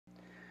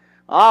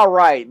All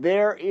right,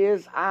 there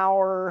is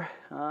our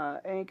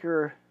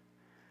Anchor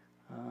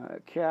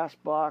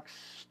Castbox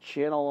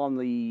channel on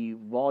the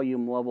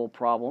volume level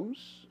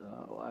problems.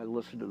 I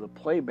listened to the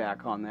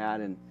playback on that,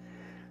 and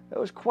that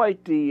was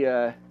quite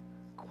the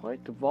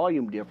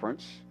volume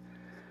difference.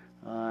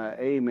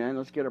 Amen.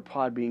 Let's get our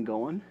Podbean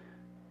going.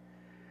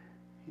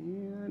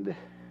 And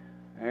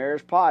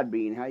there's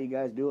Podbean. How you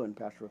guys doing?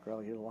 Pastor Rick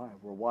Riley here live.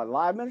 We're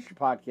Live Ministry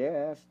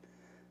Podcast.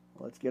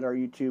 Let's get our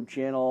YouTube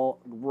channel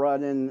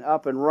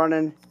up and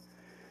running.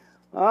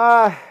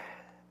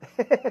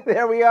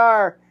 There we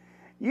are.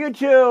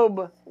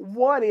 YouTube,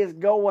 what is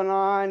going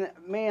on?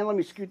 Man, let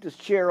me scoot this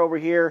chair over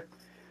here.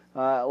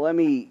 Let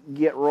me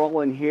get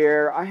rolling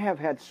here. I have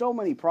had so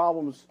many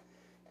problems,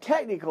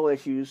 technical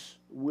issues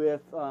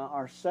with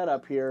our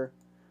setup here.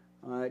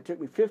 It took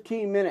me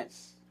 15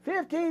 minutes.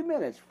 15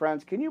 minutes,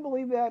 friends. Can you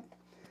believe that?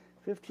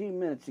 15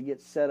 minutes to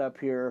get set up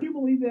here. Can you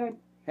believe that?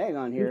 Hang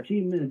on here.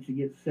 15 minutes to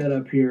get set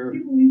up here. Can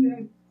you believe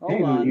that?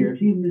 Hold on here.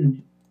 15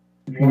 minutes.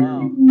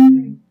 Wow.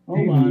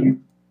 Hold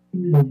on.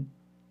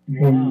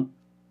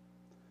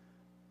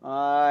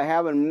 Wow.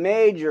 Having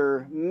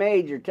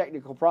major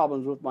technical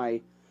problems with my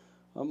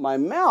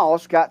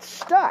mouse. Got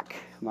stuck,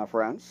 my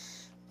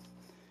friends.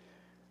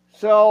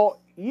 So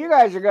you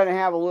guys are going to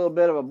have a little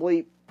bit of a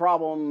bleep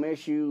problem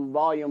issue,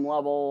 volume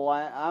level.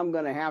 I'm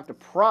going to have to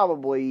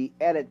probably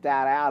edit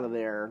that out of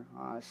there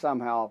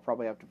somehow. I'll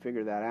probably have to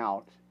figure that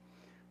out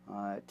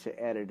to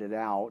edit it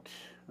out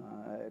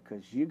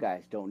because you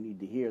guys don't need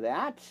to hear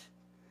that.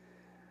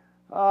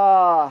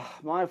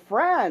 My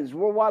friends,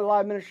 Worldwide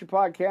Live Ministry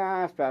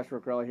Podcast, Pastor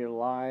Rick Riley here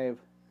live,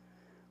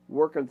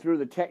 working through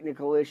the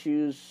technical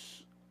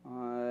issues.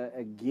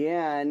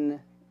 Again,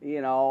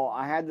 you know,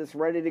 I had this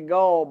ready to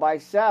go by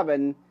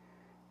 7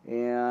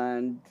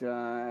 and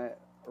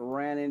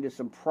ran into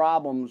some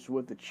problems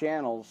with the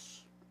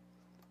channels,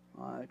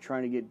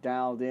 trying to get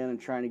dialed in and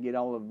trying to get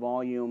all the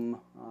volume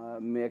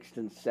mixed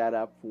and set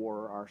up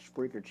for our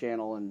Spreaker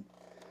channel and,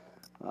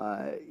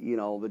 you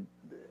know, the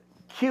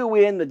cue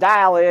in, the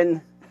dial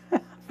in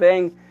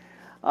thing.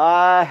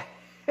 My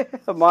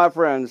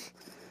friends.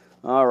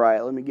 All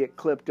right, let me get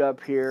clipped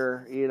up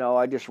here. You know,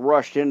 I just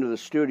rushed into the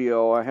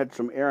studio. I had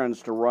some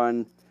errands to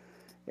run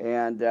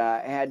and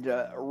I had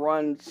to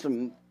run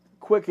some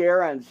quick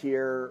errands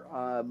here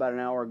about an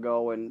hour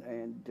ago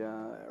and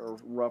or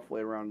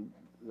roughly around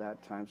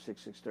that time,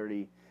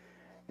 6:30,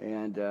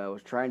 and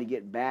was trying to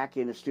get back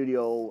in the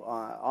studio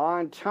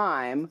on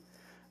time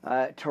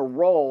to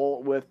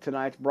roll with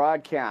tonight's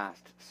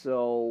broadcast.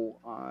 So,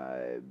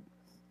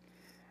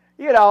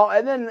 you know,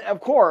 and then, of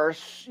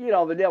course, you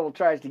know, the devil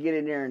tries to get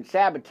in there and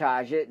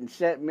sabotage it and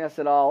mess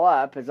it all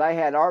up, as I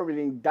had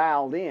everything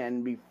dialed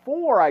in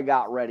before I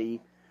got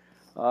ready,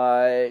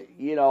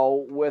 you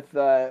know, with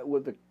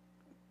the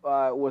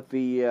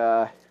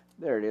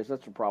there it is,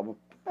 that's the problem.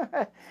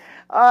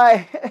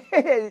 I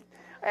had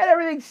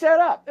everything set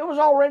up. It was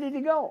all ready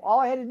to go. All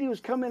I had to do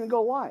was come in and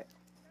go live.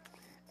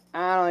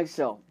 I don't think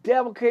so.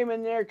 Devil came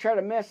in there, tried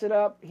to mess it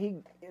up.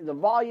 The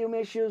volume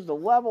issues, the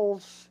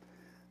levels,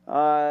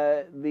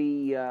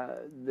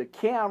 the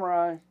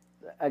camera,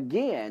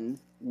 again,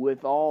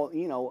 with all,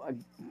 you know,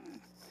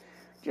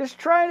 just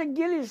trying to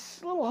get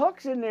his little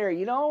hooks in there,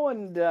 you know,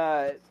 and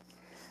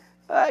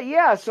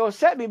yeah, so it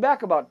set me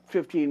back about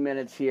 15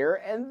 minutes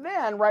here, and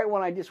then right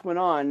when I just went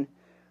on,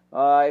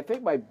 I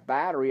think my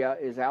battery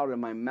is out of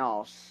my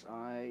mouse.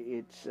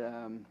 It's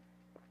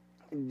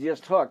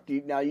just hooked.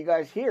 Now you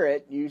guys hear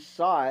it, you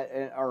saw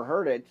it or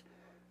heard it,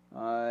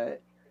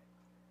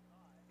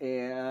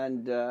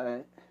 and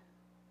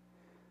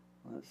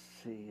let's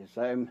see. As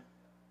I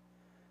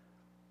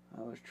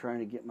was trying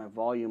to get my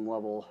volume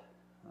level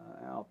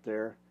out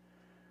there.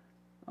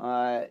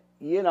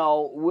 You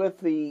know, with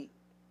the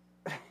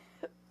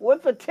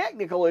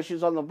technical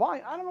issues on the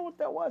volume, I don't know what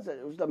that was.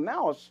 It was the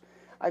mouse.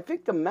 I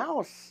think the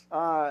mouse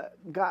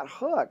got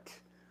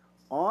hooked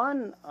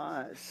on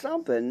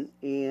something,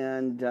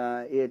 and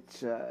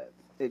it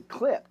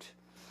clipped.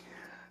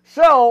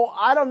 So,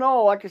 I don't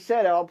know. Like I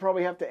said, I'll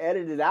probably have to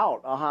edit it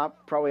out. I'll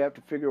probably have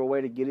to figure a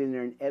way to get in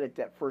there and edit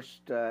that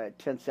first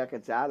 10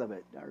 seconds out of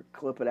it, or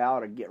clip it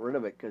out and get rid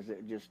of it, because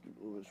it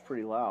was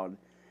pretty loud.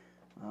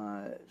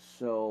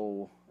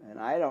 So, and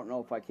I don't know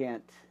if I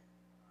can't...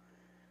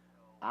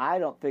 I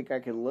don't think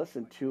I can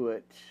listen to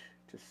it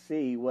to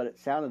see what it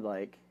sounded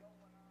like.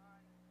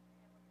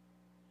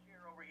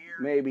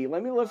 Maybe.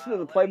 Let me listen to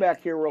the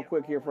playback here real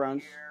quick here,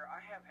 friends.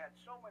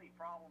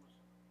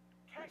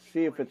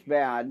 See if it's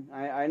bad.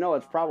 I know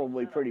it's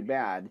probably pretty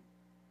bad.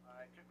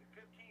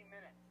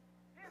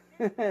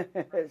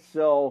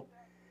 So,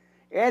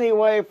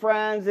 anyway,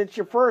 friends, it's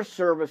your first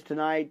service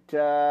tonight.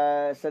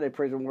 Sunday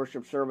Praise and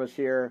Worship service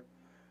here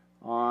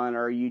on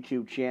our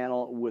YouTube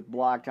channel with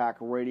Blog Talk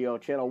Radio,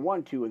 channel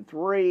 1, 2, and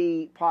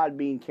 3,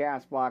 Podbean,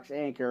 Castbox,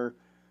 Anchor.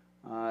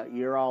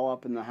 You're all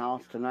up in the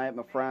house tonight,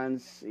 my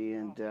friends.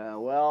 And,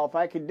 well, if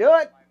I could do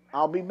it,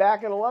 I'll be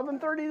back at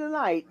 11:30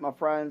 tonight, my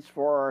friends,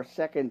 for our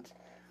second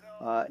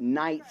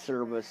night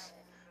service.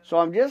 So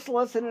I'm just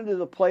listening to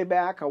the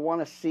playback. I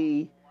want to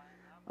see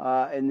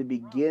in the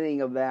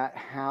beginning of that,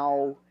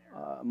 how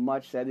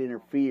much that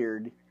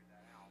interfered.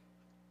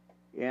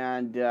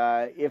 And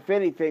if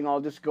anything,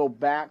 I'll just go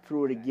back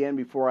through it again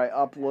before I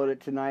upload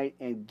it tonight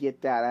and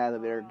get that out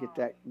of there,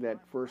 get that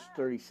first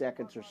 30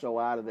 seconds or so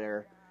out of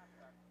there,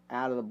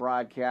 out of the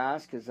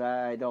broadcast, because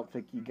I don't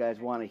think you guys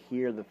want to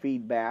hear the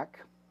feedback.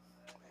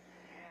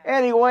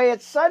 Anyway,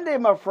 it's Sunday,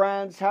 my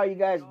friends. How you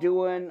guys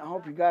doing? I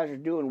hope you guys are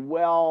doing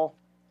well.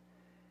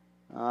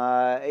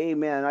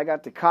 Amen. I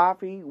got the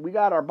coffee. We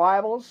got our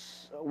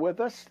Bibles with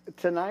us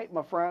tonight,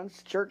 my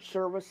friends. Church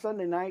service,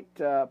 Sunday night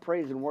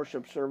praise and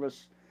worship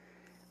service.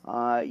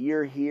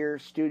 You're here,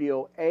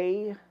 Studio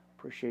A.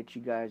 Appreciate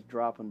you guys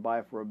dropping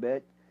by for a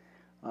bit.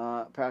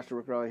 Pastor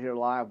Rick Riley here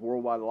live,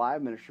 Worldwide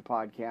Live Ministry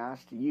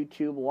Podcast,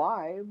 YouTube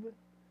Live.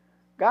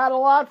 Got a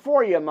lot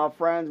for you, my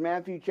friends.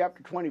 Matthew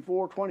chapter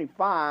 24,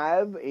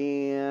 25,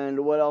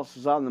 and what else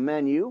is on the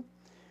menu?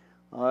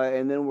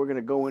 And then we're going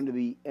to go into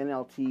the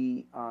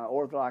NLT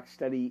Orthodox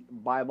Study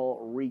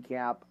Bible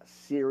Recap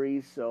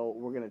Series. So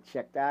we're going to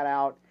check that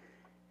out.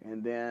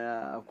 And then,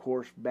 of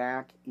course,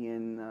 back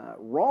in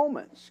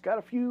Romans. Got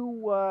a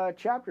few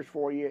chapters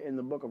for you in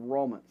the book of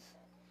Romans.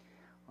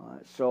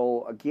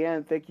 So,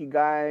 again, thank you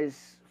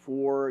guys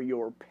for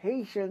your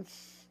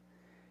patience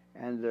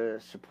and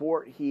the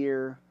support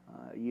here.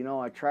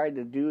 I tried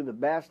to do the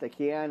best I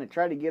can. I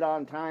tried to get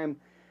on time,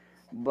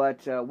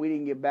 but we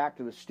didn't get back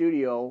to the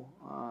studio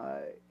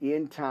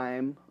in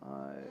time,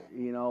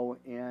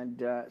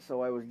 and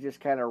so I was just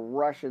kind of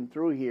rushing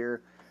through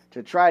here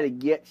to try to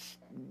get,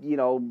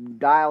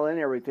 dial in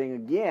everything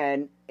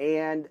again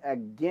and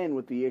again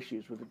with the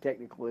issues, with the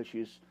technical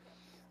issues.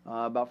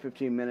 About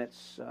 15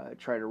 minutes,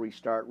 try to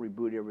restart,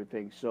 reboot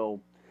everything.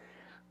 So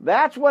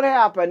that's what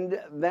happened.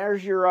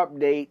 There's your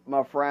update,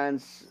 my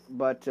friends.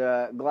 But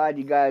glad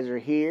you guys are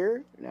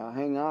here. Now,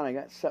 hang on. I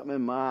got something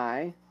in my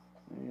eye.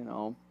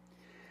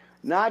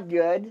 Not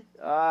good.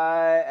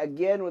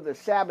 Again, with the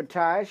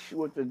sabotage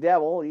with the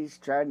devil. He's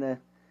trying to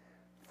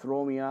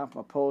throw me off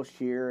my post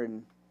here.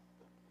 And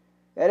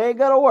it ain't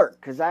going to work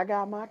because I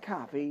got my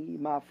coffee,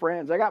 my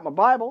friends. I got my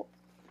Bible.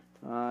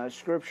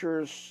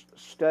 Scriptures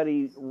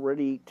study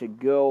ready to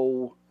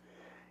go.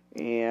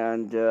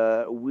 And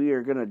we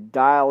are going to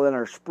dial in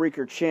our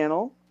Spreaker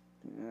channel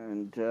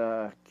and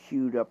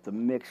queued up the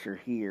mixer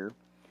here.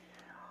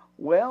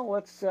 Well,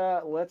 let's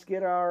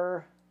get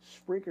our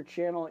Spreaker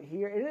channel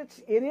here.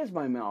 It is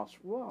my mouse.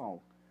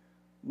 Wow,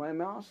 my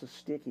mouse is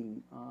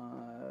sticking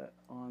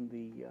on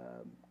the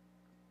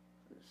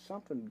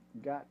something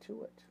got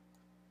to it.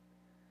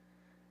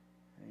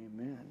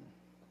 Amen.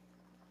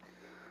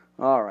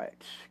 All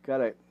right,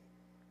 gotta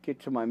get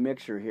to my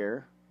mixer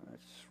here.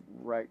 That's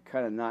right,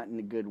 kind of not in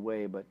a good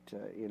way, but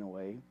in a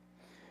way.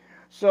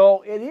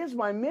 So it is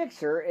my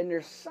mixer, and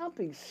there's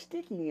something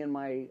sticking in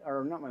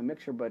or not my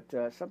mixer, but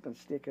something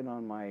sticking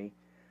on my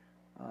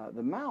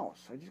the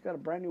mouse. I just got a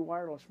brand new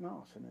wireless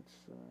mouse, and it's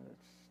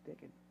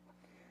sticking.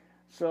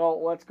 So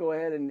let's go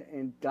ahead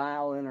and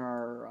dial in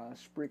our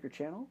Spreaker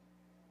channel.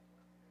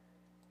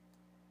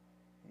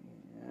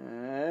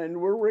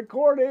 And we're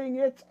recording.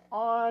 It's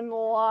on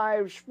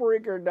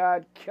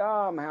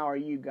livespreaker.com. How are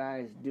you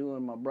guys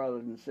doing, my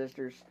brothers and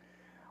sisters?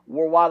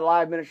 Worldwide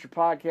Live Ministry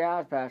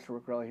Podcast. Pastor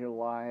Rick Riley here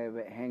live,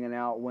 hanging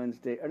out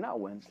Wednesday. Or not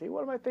Wednesday.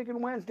 What am I thinking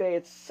Wednesday?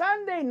 It's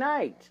Sunday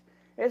night.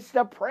 It's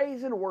the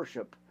Praise and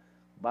Worship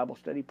Bible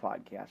Study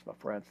Podcast, my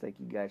friends. Thank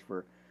you guys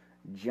for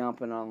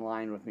jumping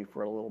online with me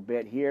for a little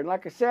bit here. And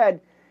like I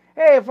said,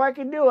 hey, if I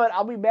can do it,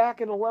 I'll be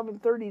back at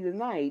 11:30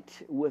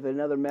 tonight with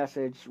another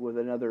message, with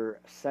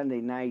another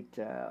Sunday night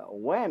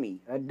whammy,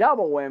 a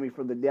double whammy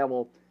for the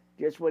devil,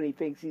 just when he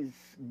thinks he's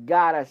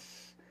got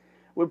us.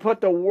 We put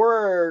the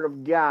Word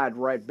of God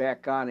right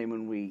back on him,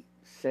 and we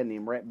send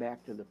him right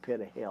back to the pit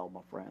of hell,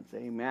 my friends.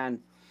 Amen.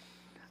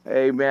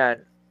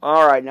 Amen.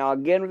 All right, now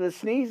again with the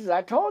sneezes,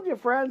 I told you,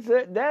 friends,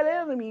 that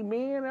enemy,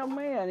 man, oh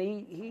man,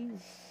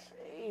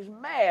 he's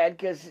mad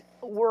because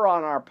we're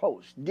on our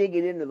post,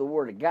 digging into the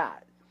Word of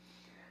God.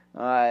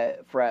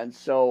 Friends,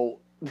 so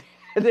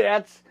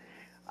that's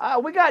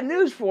we got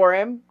news for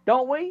him,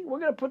 don't we? We're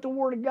going to put the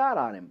Word of God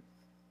on him.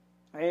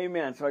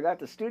 Amen. So I got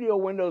the studio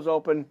windows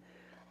open.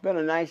 Been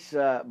a nice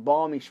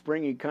balmy,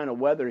 springy kind of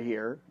weather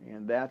here,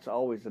 and that's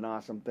always an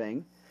awesome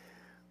thing.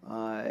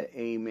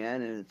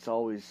 Amen. And it's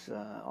always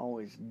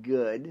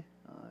good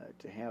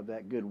to have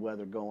that good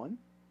weather going.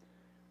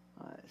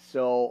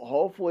 So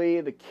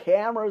hopefully the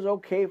camera's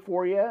okay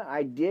for you.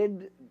 I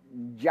did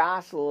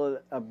jostle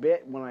a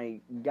bit when I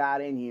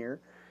got in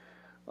here.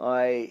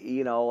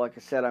 Like I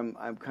said,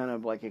 I'm kind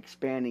of like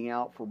expanding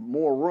out for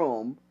more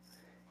room,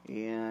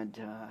 and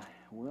the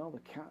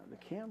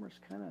camera's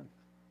kind of,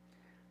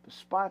 the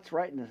spot's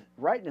right in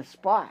the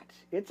spot.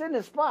 It's in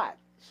the spot.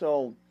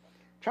 So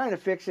trying to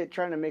fix it,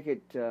 trying to make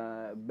it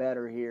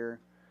better here,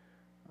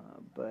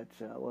 but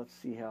let's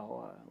see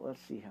how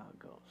it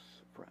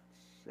goes, friends.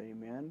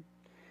 Amen.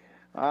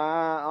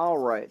 All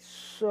right,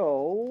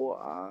 so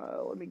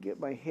let me get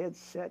my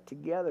headset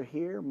together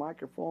here.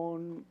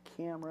 Microphone,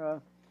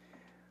 camera,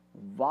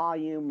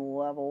 volume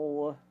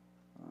level.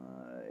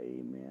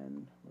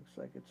 Amen. Looks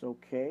Looks like it's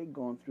okay.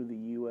 Going through the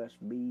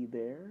USB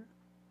there.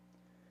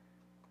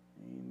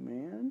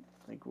 Amen.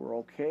 I think we're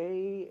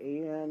okay.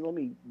 And let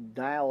me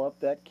dial up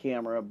that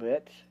camera a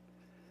bit.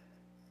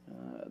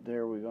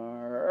 There we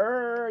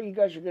are. You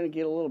guys are going to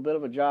get a little bit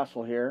of a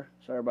jostle here.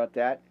 Sorry about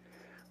that.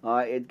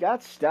 It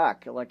got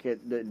stuck. Like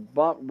the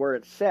bump where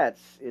it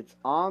sets, it's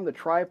on the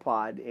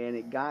tripod, and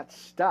it got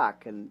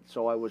stuck. And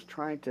so I was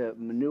trying to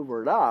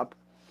maneuver it up.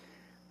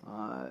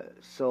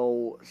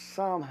 So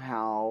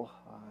somehow,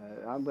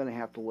 I'm going to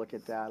have to look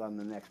at that on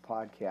the next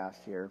podcast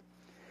here.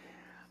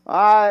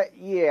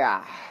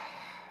 Yeah,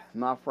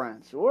 my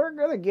friends, we're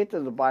going to get to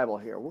the Bible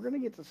here. We're going to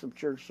get to some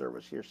church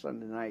service here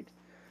Sunday night,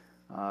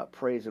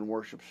 praise and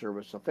worship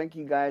service. So thank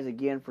you guys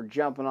again for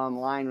jumping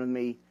online with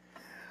me.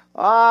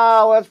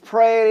 Let's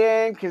pray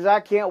it in, because I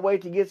can't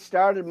wait to get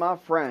started, my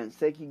friends.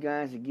 Thank you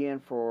guys again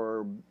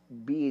for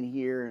being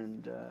here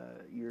and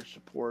your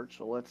support.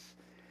 So let's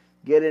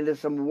get into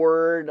some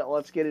word.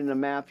 Let's get into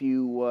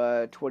Matthew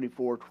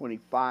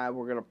 24:25.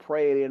 We're going to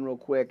pray it in real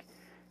quick,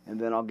 and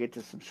then I'll get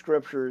to some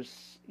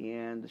scriptures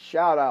and the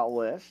shout-out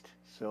list.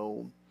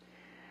 So,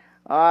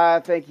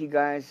 thank you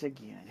guys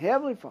again.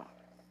 Heavenly Father,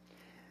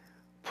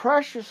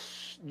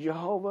 precious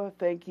Jehovah,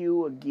 thank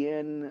you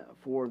again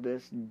for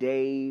this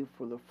day,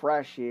 for the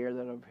fresh air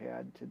that I've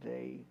had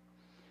today,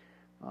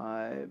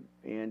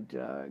 and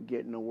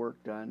getting the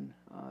work done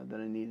that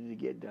I needed to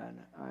get done.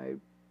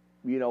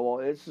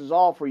 This is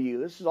all for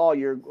you. This is all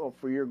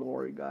for your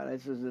glory, God.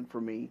 This isn't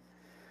for me.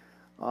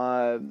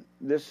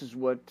 This is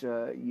what,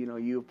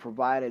 you've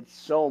provided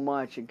so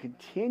much and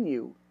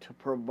continue to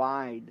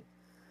provide.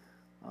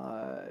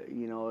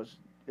 As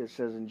it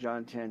says in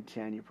John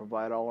 10:10, you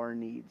provide all our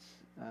needs.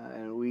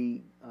 And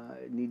we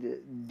need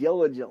to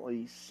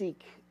diligently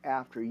seek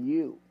after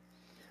you.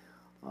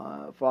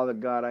 Father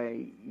God,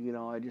 I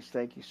just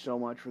thank you so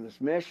much for this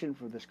mission,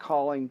 for this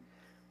calling,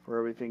 for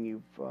everything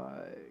you've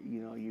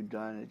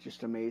done. It's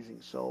just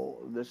amazing. So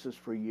this is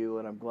for you,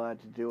 and I'm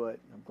glad to do it.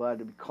 I'm glad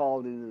to be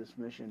called into this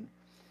mission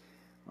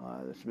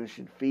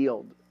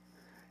field.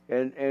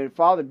 And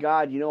Father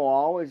God,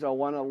 always I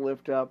want to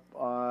lift up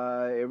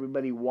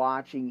everybody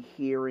watching,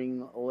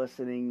 hearing,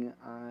 listening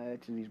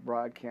to these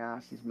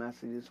broadcasts, these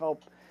messages.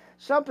 Hope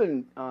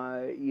something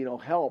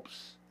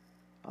helps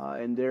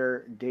in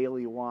their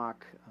daily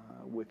walk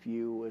with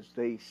you as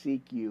they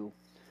seek you.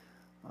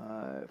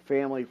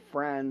 Family,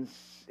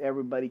 friends,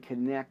 everybody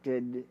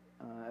connected.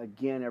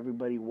 Again,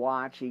 everybody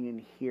watching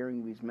and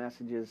hearing these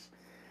messages,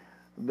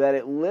 that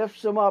it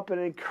lifts them up and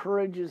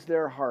encourages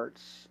their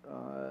hearts,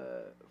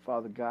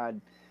 Father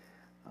God,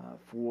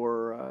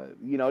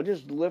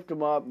 just lift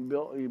them up and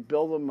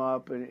build them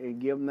up and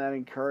give them that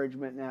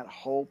encouragement and that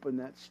hope and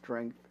that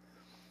strength,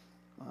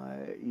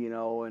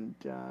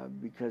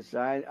 because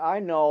I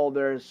know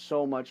there's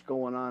so much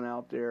going on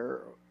out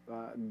there,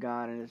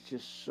 God, and it's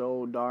just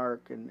so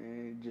dark,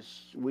 and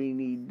we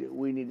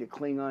need to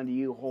cling on to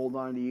you, hold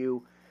on to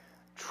you,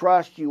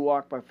 trust you,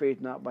 walk by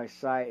faith, not by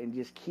sight, and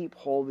just keep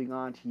holding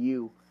on to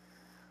you.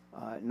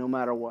 No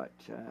matter what,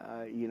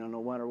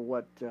 no matter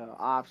what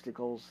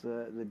obstacles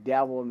the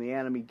devil and the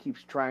enemy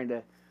keeps trying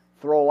to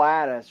throw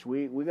at us,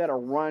 we got to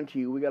run to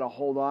you. We got to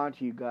hold on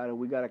to you, God, and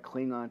we got to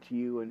cling on to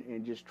you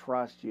and just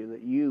trust you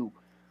that you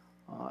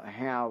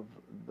have,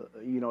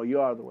 you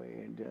are the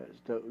way, and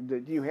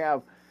that you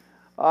have,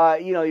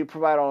 you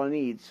provide all the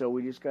needs. So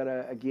we just got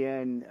to,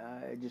 again,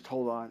 just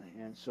hold on.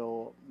 And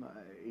so,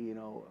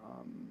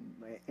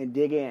 and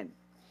dig into,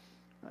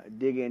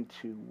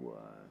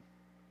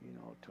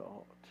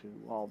 to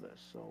all this.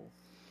 So,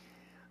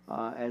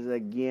 as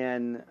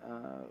again,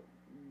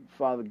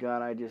 Father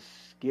God, I just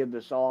give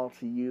this all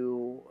to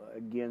you.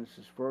 Again, this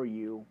is for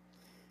you,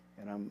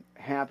 and I'm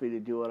happy to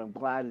do it. I'm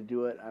glad to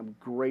do it. I'm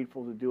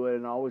grateful to do it,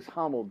 and always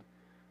humbled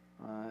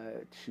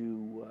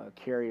to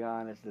carry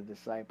on as the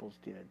disciples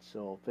did.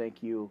 So,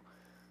 thank you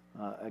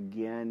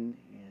again,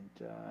 and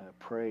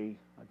pray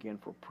again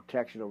for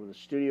protection over the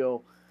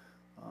studio,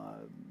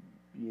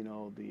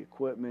 the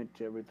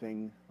equipment,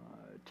 everything,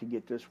 to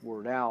get this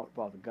word out,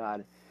 Father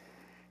God.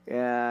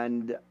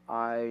 And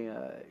I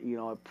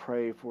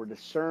pray for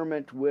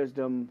discernment,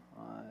 wisdom,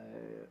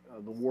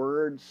 of the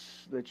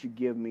words that you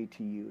give me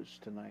to use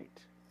tonight,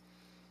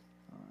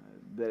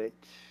 that it,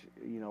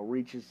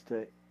 reaches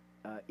to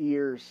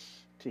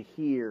ears to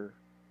hear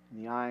and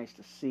the eyes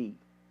to see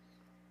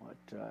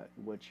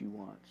what you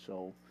want.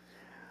 So,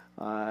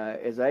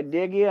 as I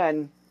dig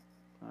in,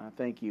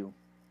 thank you.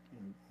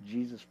 In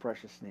Jesus'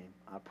 precious name,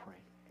 I pray.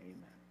 Amen.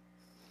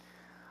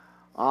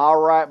 All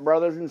right,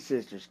 brothers and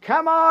sisters,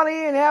 come on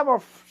in, have a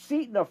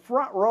seat in the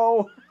front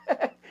row.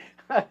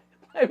 Let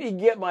me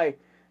get my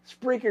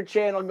Spreaker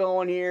channel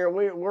going here.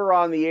 We're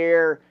on the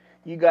air.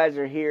 You guys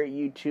are here at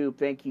YouTube.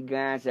 Thank you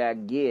guys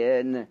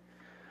again.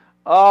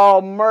 Oh,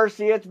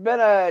 mercy, it's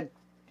been a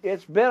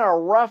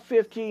rough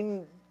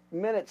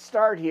 15-minute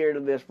start here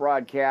to this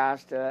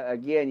broadcast.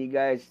 Again, you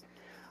guys,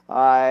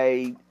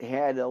 I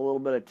had a little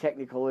bit of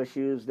technical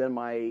issues. Then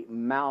my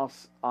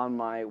mouse on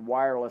my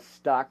wireless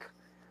stuck.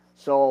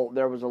 So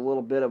there was a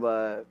little bit of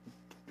a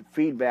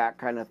feedback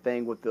kind of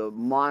thing with the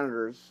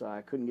monitors.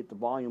 I couldn't get the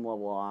volume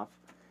level off,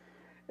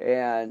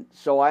 and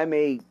so I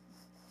may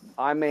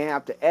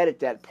have to edit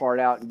that part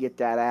out and get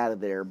that out of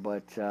there.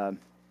 But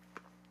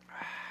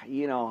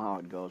you know how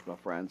it goes, my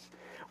friends.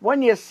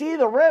 When you see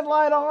the red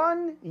light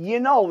on, you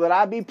know that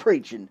I be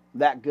preaching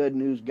that good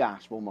news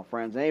gospel, my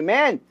friends.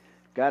 Amen.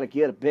 Got to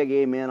get a big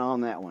amen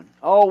on that one.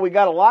 Oh, we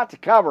got a lot to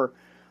cover.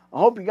 I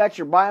hope you got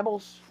your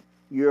Bibles,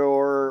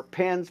 your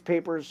pens,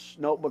 papers,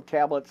 notebook,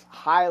 tablets,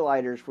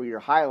 highlighters for your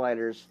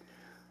highlighters.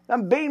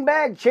 Them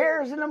beanbag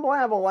chairs and them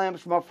lava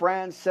lamps, my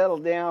friends. Settle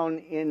down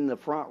in the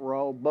front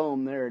row.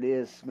 Boom, there it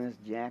is, Miss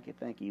Jackie.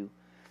 Thank you.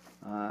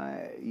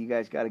 You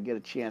guys got to get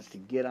a chance to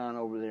get on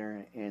over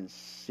there and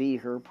see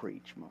her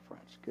preach, my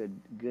friends.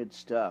 Good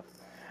stuff.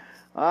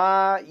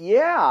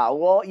 Yeah,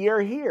 well,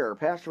 you're here.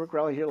 Pastor Rick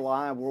Raleigh here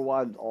live,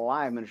 Worldwide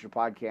Live Ministry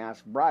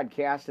Podcast,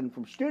 broadcasting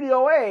from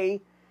Studio A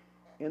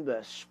in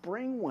the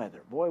spring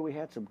weather. Boy, we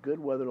had some good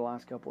weather the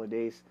last couple of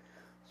days.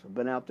 So I've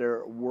been out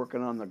there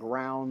working on the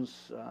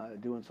grounds,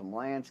 doing some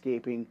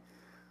landscaping.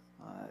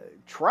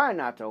 Try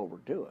not to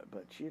overdo it,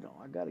 but, you know,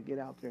 I got to get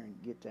out there and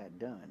get that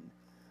done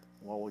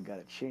while we got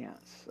a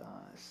chance.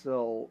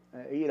 So,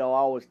 you know, I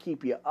always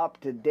keep you up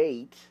to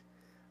date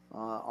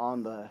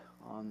on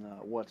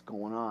what's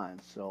going on.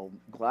 So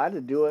glad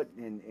to do it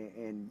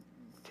and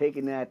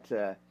taking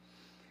that,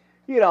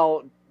 you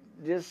know,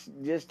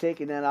 just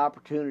taking that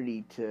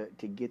opportunity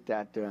to get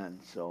that done.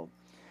 So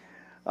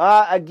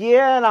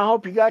again, I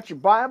hope you got your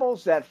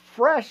Bibles, that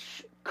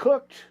fresh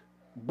cooked,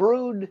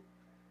 brewed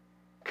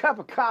cup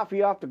of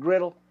coffee off the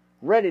griddle,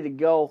 ready to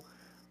go,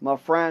 my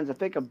friends. I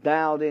think I'm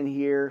dialed in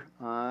here.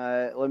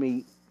 Let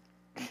me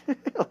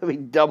let me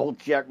double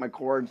check my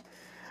cords.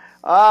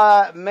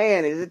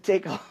 Man, does it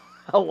take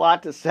a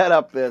lot to set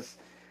up this?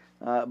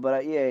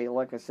 But yeah,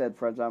 like I said,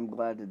 friends, I'm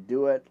glad to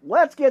do it.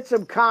 Let's get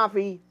some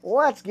coffee.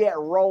 Let's get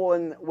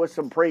rolling with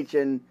some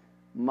preaching,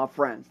 my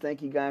friends.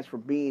 Thank you guys for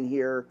being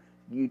here,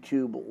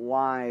 YouTube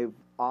Live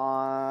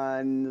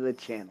on the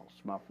channels,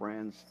 my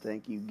friends.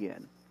 Thank you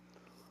again.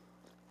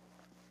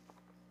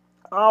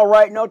 All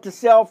right, note to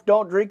self,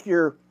 don't drink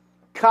your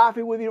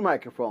coffee with your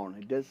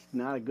microphone. It's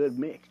not a good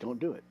mix. Don't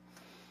do it.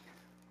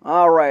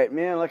 All right,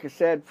 man, like I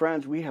said,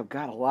 friends, we have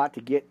got a lot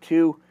to get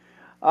to.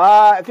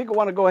 I think I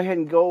want to go ahead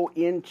and go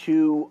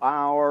into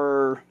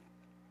our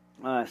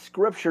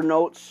scripture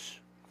notes.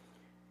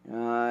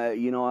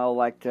 You know, I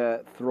like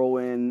to throw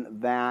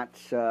in that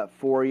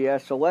for you.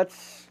 So why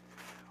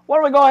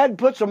don't we go ahead and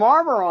put some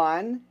armor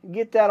on,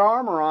 get that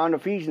armor on,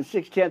 Ephesians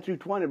 6:10 through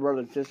 20,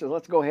 brothers and sisters.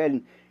 Let's go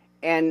ahead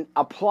and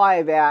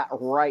apply that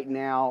right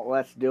now.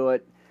 Let's do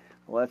it.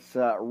 Let's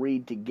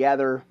read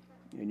together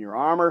in your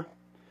armor.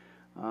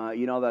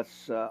 You know,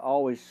 that's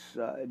always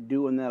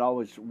doing that,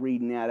 always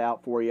reading that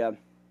out for you.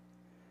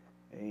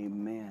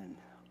 Amen.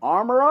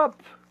 Armor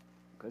up,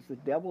 because the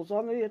devil's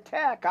on the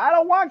attack. I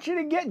don't want you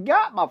to get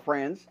got, my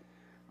friends.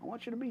 I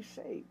want you to be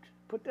saved.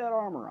 Put that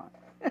armor on.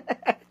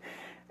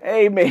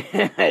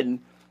 Amen.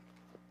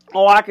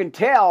 Oh, I can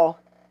tell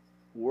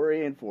we're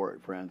in for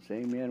it, friends.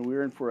 Amen.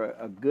 We're in for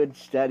a good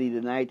study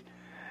tonight.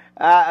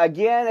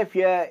 Again,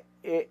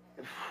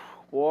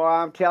 well,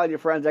 I'm telling you,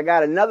 friends, I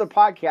got another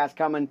podcast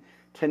coming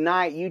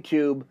tonight,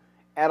 YouTube,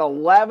 at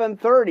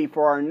 11:30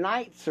 for our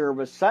night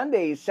service.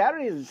 Saturdays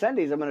and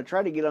Sundays, I'm going to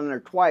try to get on there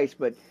twice,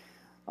 but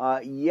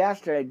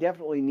yesterday I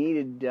definitely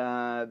needed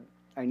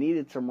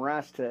some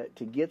rest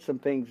to get some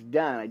things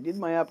done. I did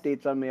my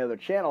updates on my other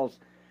channels,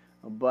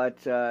 but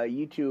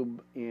YouTube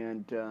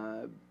and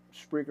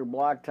Spreaker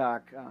Blog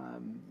Talk,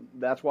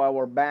 that's why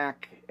we're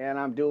back, and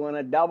I'm doing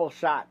a double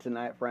shot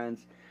tonight,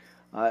 friends.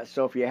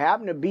 So if you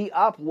happen to be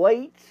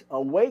awake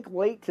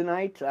late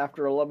tonight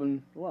after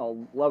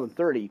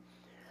 11:30,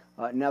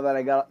 now that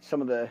I got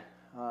some of the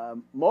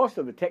most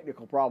of the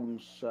technical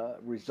problems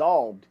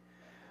resolved,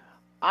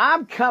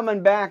 I'm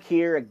coming back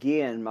here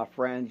again, my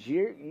friends.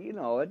 You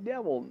know, the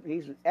devil,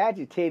 he's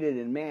agitated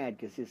and mad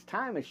because his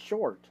time is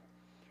short,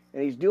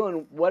 and he's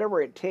doing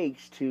whatever it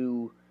takes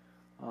to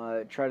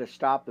try to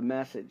stop the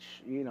message.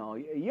 You know,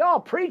 y'all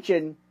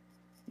preaching,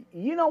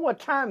 you know what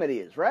time it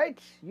is, right?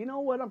 You know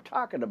what I'm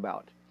talking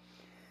about.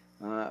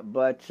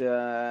 But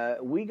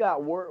we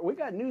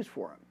got news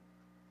for him.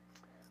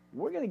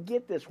 We're going to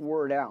get this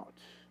word out,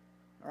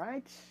 all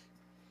right?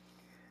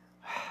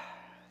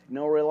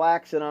 No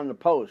relaxing on the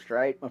post,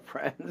 right, my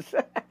friends?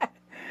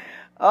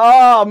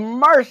 Oh,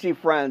 mercy,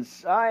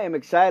 friends. I am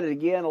excited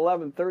again.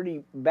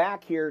 11:30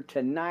 back here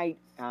tonight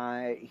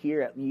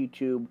here at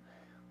YouTube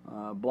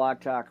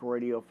Blog Talk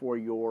Radio for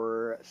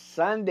your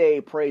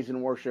Sunday praise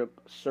and worship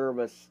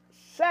service,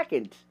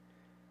 second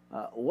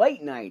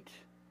late night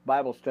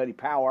Bible study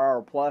Power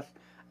Hour Plus.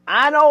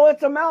 I know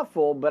it's a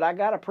mouthful, but I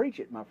got to preach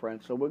it, my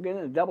friends. So we're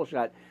getting a double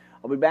shot.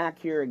 I'll be back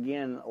here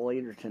again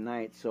later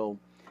tonight. So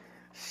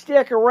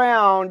stick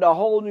around. A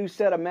whole new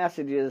set of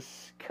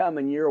messages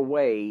coming your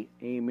way.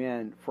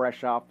 Amen.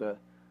 Fresh off the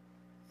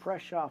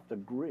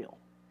grill.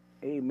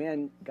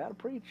 Amen. Got to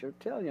preach, I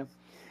tell you.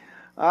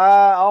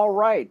 All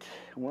right.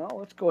 Well,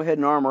 let's go ahead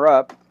and armor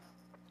up.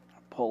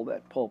 Pull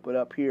that pulpit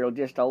up here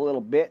just a little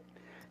bit.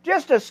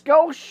 Just a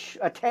skosh,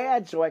 a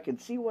tad, so I can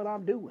see what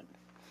I'm doing.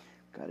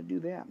 Got to do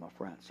that, my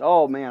friends.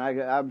 Oh, man,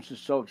 I'm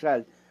just so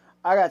excited.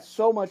 I got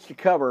so much to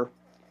cover.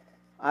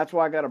 That's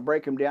why I got to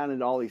break them down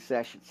into all these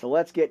sessions. So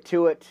let's get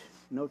to it.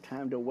 No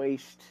time to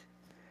waste.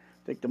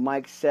 I think the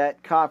mic's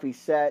set, coffee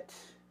set.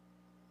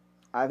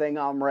 I think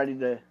I'm ready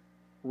to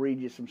read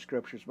you some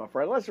scriptures, my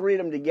friend. Let's read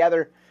them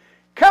together.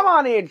 Come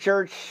on in,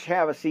 church.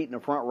 Have a seat in the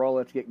front row.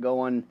 Let's get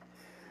going.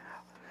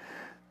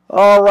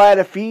 All right,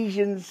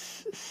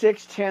 Ephesians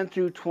 6:10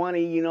 through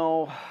 20. You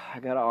know, I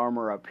got to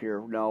armor up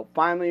here. No,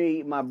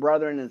 finally, my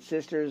brethren and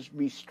sisters,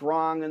 be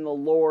strong in the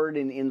Lord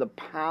and in the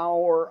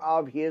power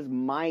of His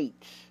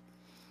might.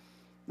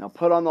 Now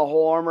put on the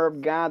whole armor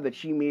of God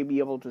that ye may be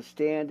able to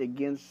stand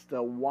against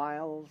the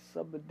wiles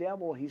of the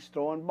devil. He's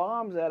throwing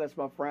bombs at us,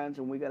 my friends,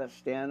 and we got to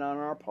stand on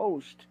our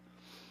post.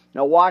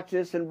 Now watch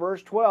this in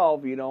verse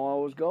 12. You know, I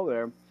always go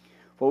there.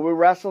 For we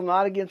wrestle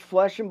not against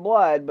flesh and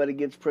blood, but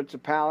against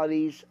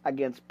principalities,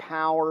 against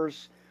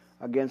powers,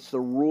 against the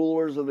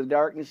rulers of the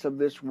darkness of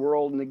this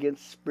world, and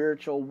against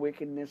spiritual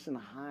wickedness in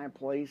high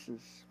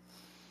places.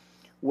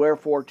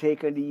 Wherefore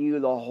take unto you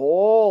the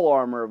whole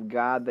armor of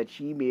God, that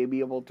ye may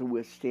be able to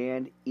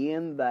withstand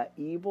in the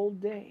evil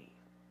day.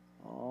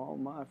 Oh,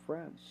 my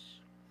friends.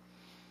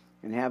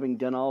 And having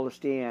done all to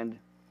stand,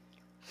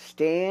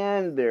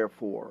 stand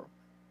therefore,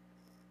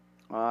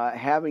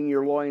 having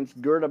your loins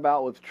girt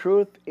about with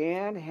truth,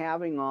 and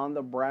having on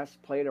the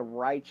breastplate of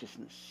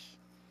righteousness,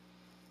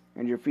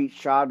 and your feet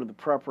shod with the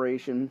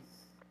preparation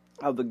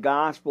of the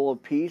gospel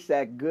of peace,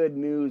 that good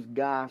news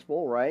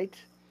gospel, right?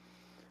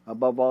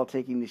 Above all,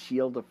 taking the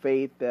shield of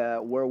faith,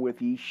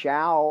 wherewith ye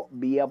shall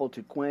be able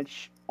to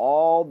quench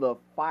all the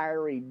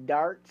fiery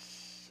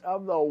darts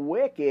of the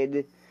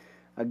wicked.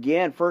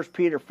 Again, 1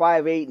 Peter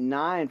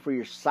 5:8-9 for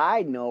your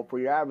side note, for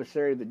your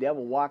adversary the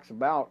devil walks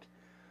about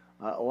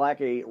like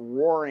a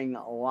roaring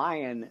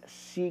lion,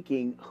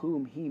 seeking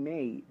whom he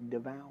may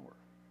devour.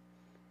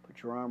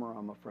 Put your armor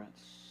on, my friends.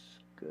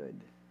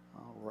 Good.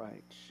 All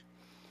right.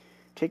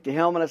 Take the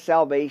helmet of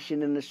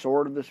salvation and the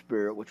sword of the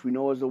Spirit, which we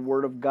know is the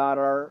Word of God,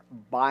 our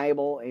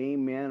Bible,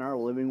 amen, our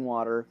living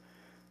water,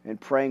 and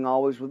praying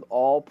always with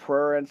all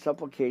prayer and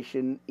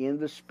supplication in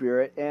the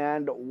Spirit,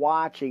 and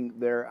watching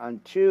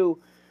thereunto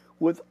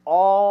with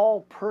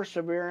all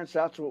perseverance.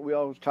 That's what we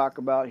always talk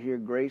about here,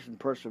 grace and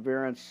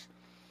perseverance,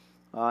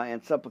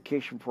 and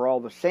supplication for all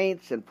the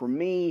saints. And for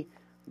me,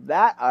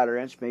 that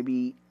utterance may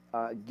be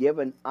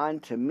given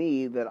unto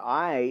me, that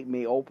I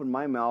may open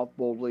my mouth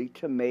boldly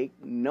to make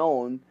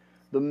known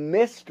the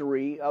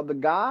mystery of the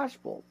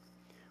gospel,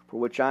 for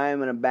which I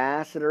am an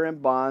ambassador in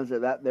bonds,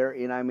 that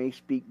therein I may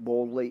speak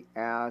boldly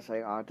as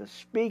I ought to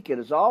speak. And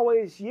as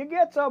always, you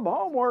get some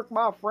homework,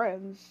 my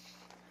friends.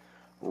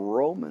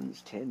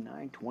 Romans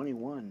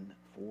 10:9-21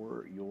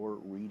 for your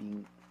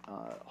reading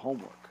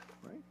homework,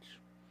 right?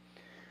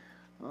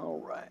 All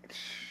right.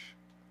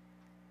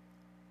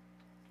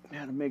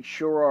 Got to make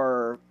sure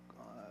our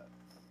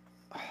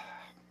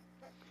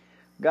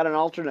got an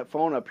alternate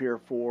phone up here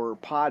for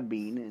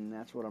Podbean, and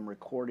that's what I'm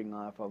recording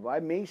off of.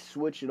 I may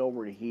switch it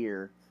over to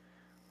here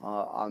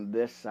on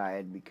this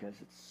side, because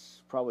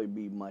it's probably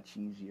be much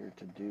easier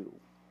to do.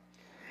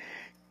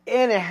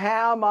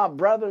 Anyhow, my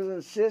brothers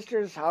and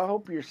sisters, I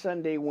hope your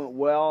Sunday went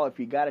well.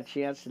 If you got a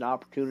chance and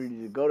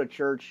opportunity to go to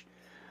church,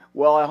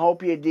 well, I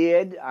hope you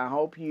did. I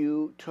hope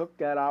you took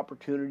that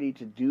opportunity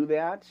to do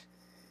that.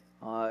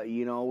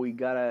 You know, we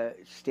got to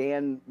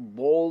stand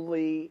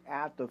boldly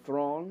at the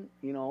throne,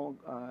 you know,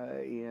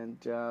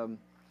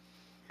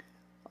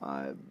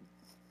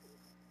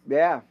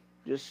 yeah,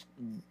 just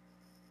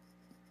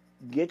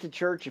get to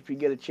church if you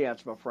get a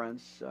chance, my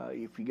friends.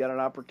 If you got an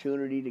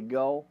opportunity to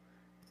go,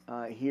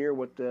 hear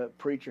what the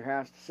preacher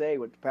has to say,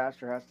 what the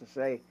pastor has to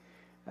say,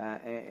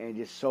 and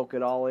just soak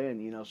it all in,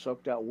 you know,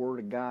 soak that Word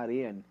of God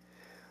in.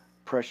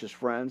 Precious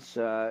friends.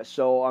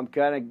 So I'm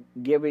kind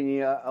of giving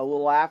you a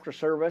little after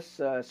service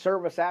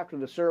after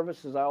the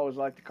service, as I always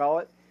like to call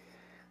it,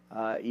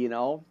 you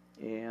know,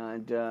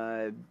 and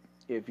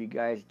if you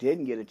guys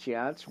didn't get a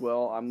chance,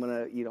 well, I'm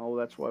going to, you know,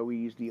 that's why we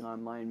use the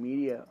online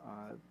media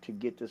to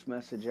get this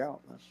message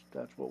out.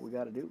 That's what we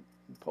got to do.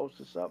 Post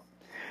this up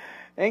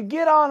and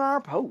get on our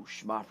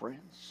post, my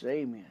friends.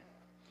 Amen.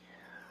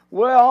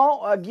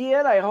 Well,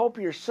 again, I hope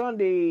your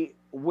Sunday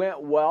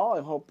went well.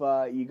 I hope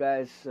you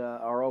guys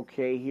are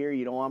okay here.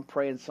 You know, I'm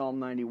praying Psalm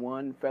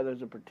 91,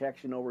 feathers of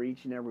protection over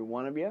each and every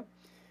one of you.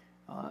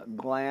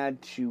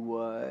 Glad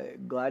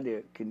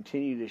to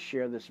continue to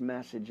share this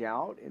message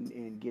out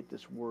and get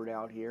this word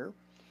out here.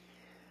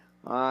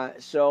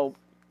 So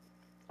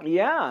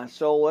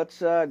let's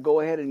go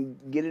ahead and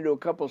get into a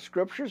couple of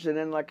scriptures. And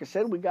then, like I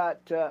said, we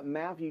got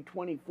Matthew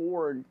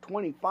 24 and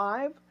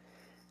 25.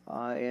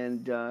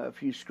 And a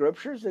few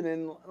scriptures, and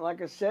then,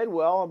 like I said,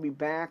 well, I'll be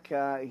back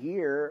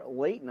here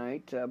late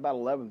night, about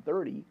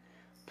 11:30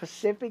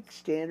 Pacific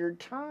Standard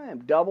Time.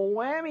 Double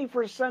whammy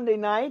for Sunday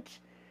night,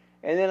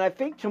 and then I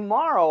think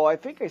tomorrow, I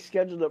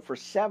scheduled it for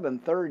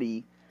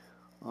 7:30.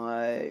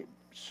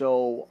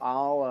 So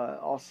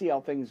I'll see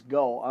how things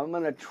go. I'm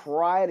gonna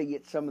try to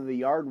get some of the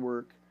yard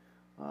work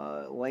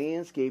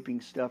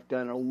landscaping stuff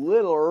done a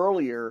little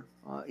earlier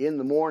in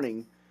the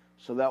morning,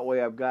 so that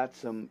way I've got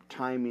some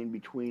time in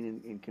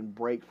between and can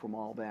break from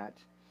all that.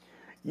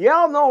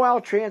 Y'all know how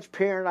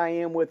transparent I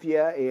am with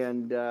you,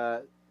 and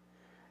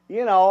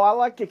you know, I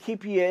like to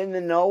keep you in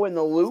the know, in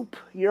the loop.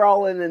 You're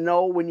all in the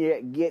know when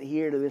you get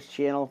here to this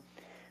channel.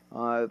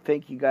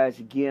 Thank you guys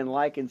again.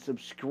 Like and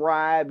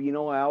subscribe. You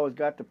know, I always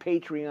got the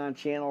Patreon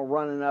channel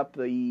running up.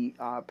 The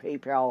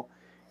PayPal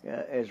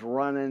is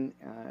running.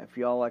 If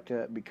y'all like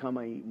to become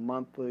a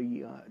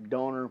monthly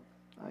donor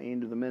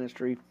into the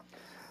ministry,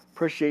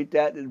 appreciate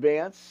that in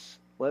advance.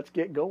 Let's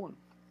get going.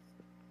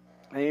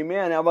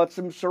 Amen. How about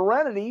some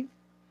serenity?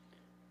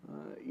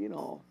 You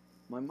know,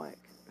 my mic.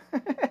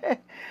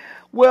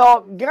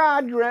 Well,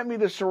 God grant me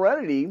the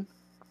serenity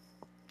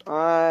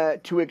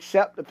to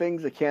accept the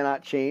things that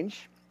cannot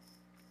change.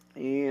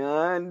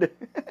 And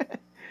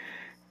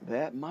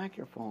that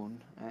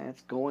microphone,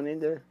 that's going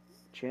into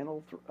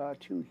channel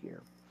 2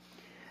 here.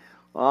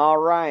 All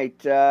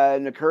right.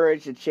 And the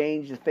courage to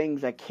change the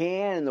things I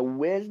can, and the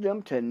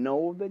wisdom to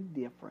know the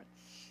difference.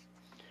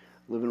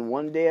 Living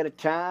one day at a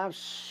time.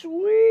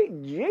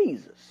 Sweet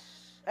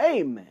Jesus.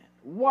 Amen.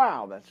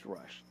 Wow, that's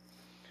rushed.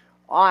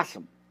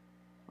 Awesome.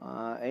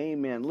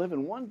 Amen.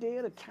 Living one day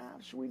at a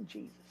time. Sweet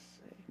Jesus.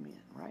 Amen.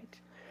 Right?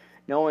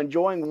 Now,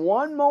 enjoying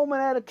one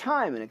moment at a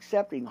time and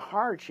accepting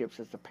hardships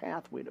as the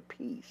pathway to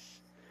peace.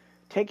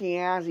 Taking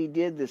as he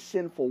did the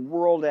sinful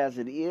world as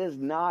it is,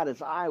 not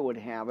as I would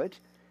have it,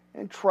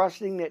 and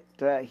trusting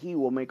that he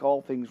will make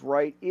all things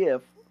right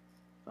if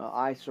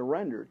I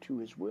surrender to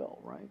his will,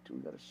 right?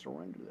 We've got to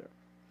surrender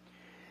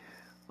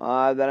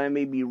there. That I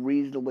may be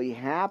reasonably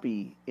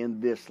happy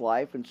in this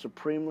life and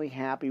supremely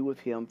happy with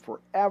him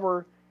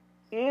forever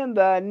in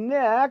the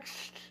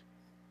next.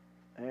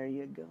 There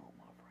you go.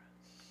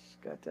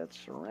 Got that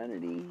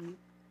serenity.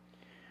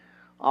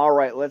 All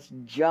right, let's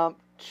jump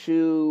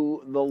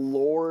to the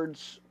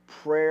Lord's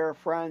Prayer,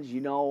 friends.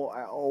 You know,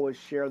 I always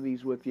share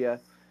these with you.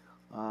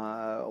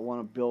 I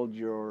want to build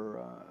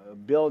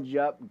you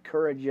up,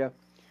 encourage you.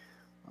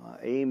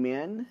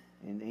 Amen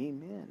and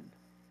amen.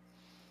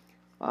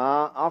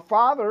 Our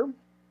Father,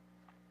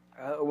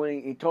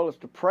 when he told us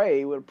to pray,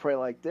 he would pray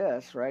like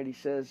this, right? He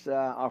says,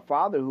 Our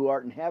Father who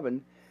art in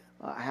heaven,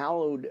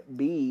 hallowed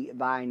be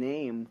thy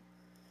name.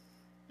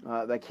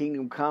 Thy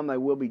kingdom come, thy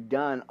will be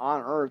done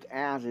on earth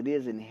as it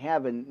is in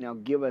heaven. Now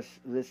give us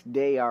this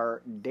day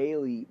our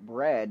daily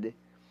bread,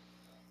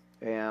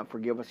 and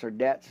forgive us our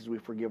debts as we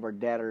forgive our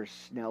debtors.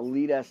 Now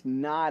lead us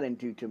not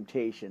into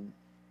temptation,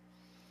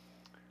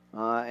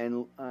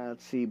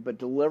 let's see, but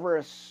deliver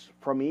us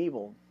from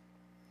evil.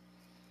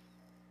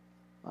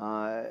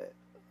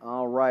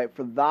 All right,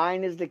 for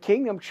thine is the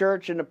kingdom,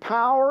 church, and the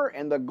power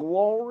and the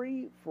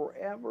glory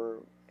forever.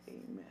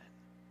 Amen.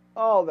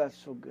 Oh, that's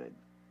so good.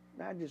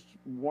 That just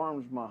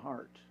warms my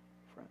heart,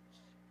 friends.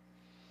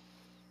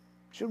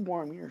 Should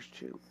warm yours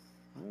too,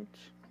 right?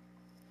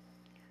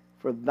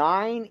 For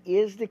thine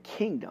is the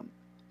kingdom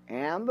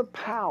and the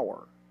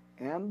power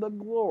and the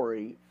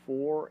glory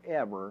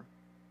forever.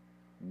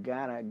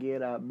 Gotta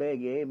get a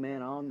big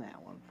amen on that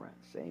one, friends.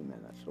 Amen.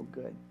 That's so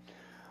good.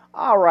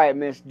 All right,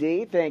 Miss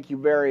D, thank you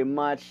very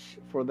much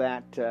for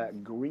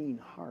that green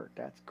heart.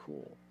 That's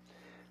cool.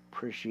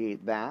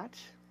 Appreciate that.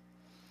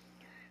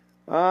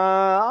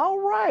 All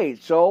right,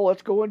 so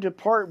let's go into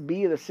part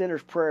B of the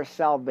Sinner's Prayer of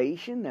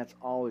Salvation. That's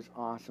always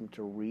awesome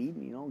to read.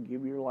 You know,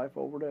 give your life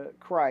over to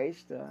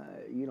Christ.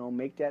 You know,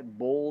 make that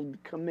bold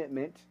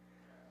commitment.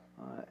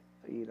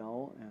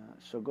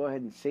 So go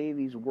ahead and say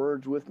these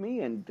words with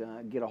me and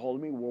get a hold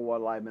of me,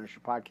 Worldwide Live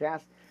Ministry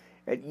Podcast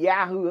at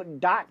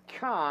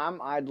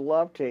yahoo.com. I'd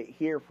love to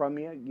hear from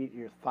you, get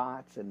your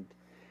thoughts, and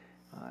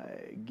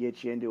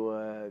get you into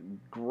a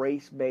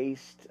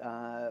grace-based,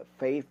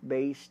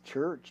 faith-based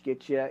church.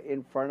 Get you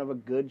in front of a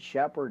good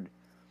shepherd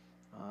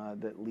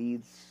that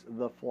leads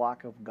the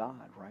flock of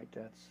God, right?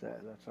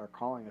 That's our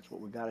calling. That's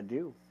what we got to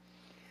do.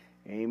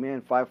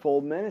 Amen.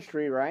 Fivefold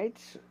ministry, right?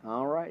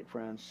 All right,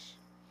 friends.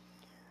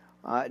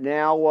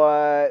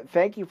 Now,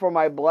 thank you for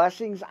my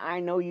blessings.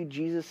 I know you,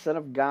 Jesus, Son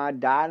of God,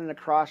 died on the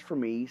cross for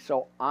me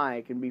so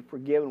I can be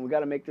forgiven. We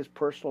got to make this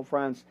personal,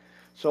 friends.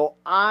 So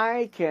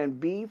I can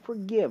be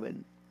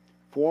forgiven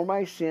for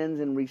my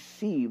sins and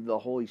receive the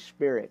Holy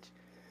Spirit.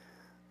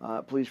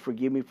 Please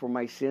forgive me for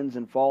my sins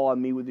and fall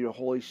on me with your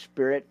Holy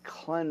Spirit.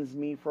 Cleanse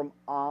me from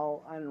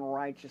all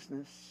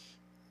unrighteousness.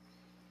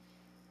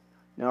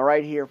 Now,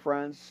 right here,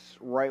 friends,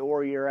 right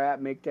where you're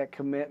at, make that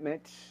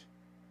commitment.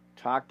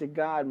 Talk to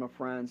God, my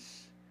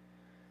friends.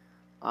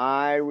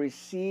 I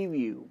receive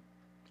you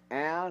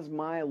as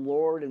my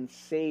Lord and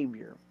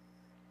Savior.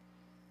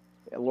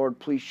 Lord,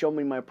 please show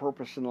me my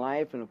purpose in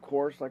life. And of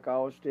course, like I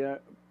always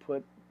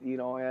put,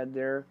 add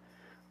there,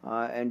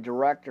 and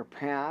direct our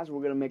paths. We're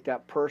going to make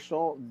that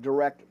personal.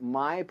 Direct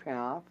my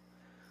path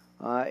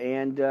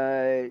and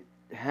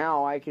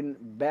how I can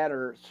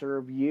better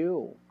serve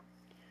you.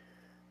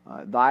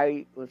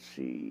 Thy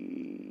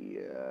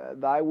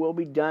will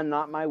be done,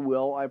 not my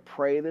will. I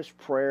pray this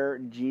prayer,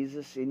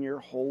 Jesus, in your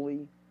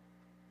holy,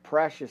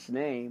 precious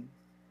name.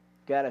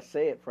 Gotta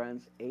say it,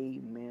 friends.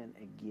 Amen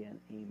again.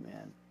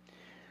 Amen.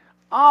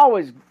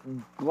 Always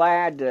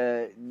glad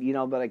to,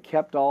 that I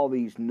kept all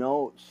these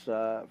notes,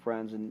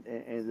 friends, and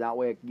that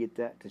way I can get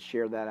that to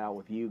share that out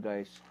with you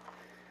guys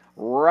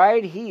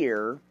right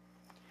here.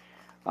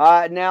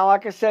 Now,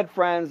 like I said,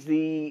 friends,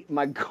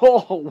 my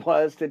goal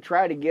was to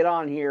try to get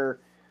on here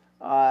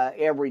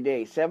every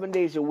day, 7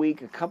 days a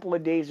week, a couple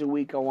of days a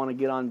week. I want to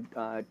get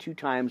on 2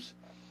 times.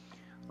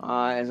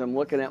 As I'm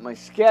looking at my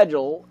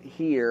schedule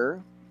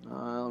here,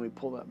 let me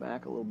pull that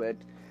back a little bit.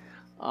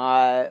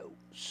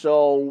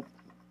 So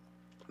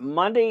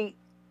Monday,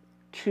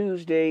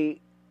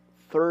 Tuesday,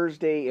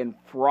 Thursday, and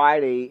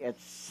Friday at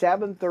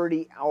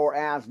 7:30, or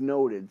as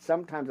noted.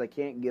 Sometimes I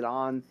can't get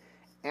on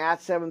at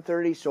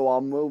 7:30, so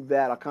I'll move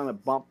that. I'll kind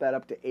of bump that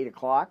up to 8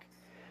 o'clock.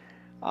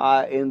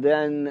 And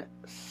then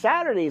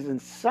Saturdays and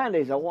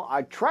Sundays,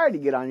 I tried to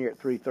get on here at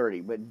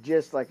 3:30, but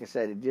just like I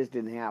said, it just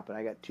didn't happen.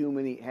 I got had too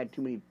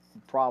many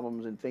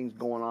problems and things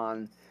going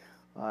on.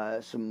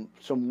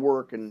 Some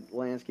work and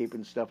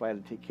landscaping stuff I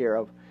had to take care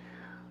of.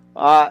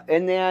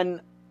 And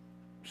then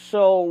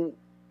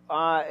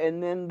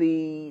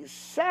the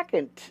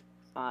second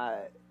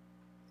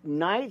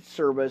night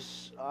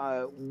service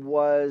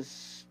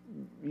was,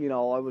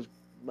 I was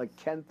like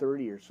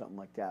 10:30 or something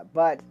like that.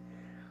 But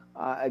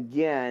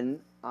again,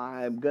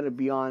 I'm going to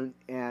be on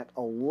at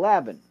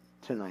 11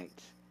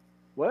 tonight.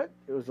 What?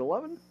 It was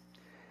 11?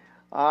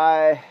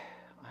 I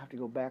have to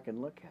go back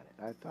and look at it.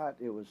 I thought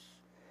it was,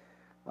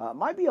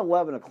 might be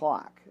 11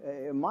 o'clock.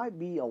 It might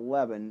be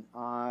 11.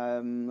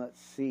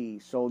 Let's see.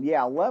 So,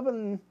 yeah,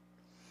 11.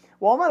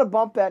 Well, I'm going to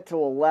bump that to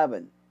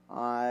 11.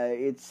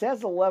 It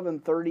says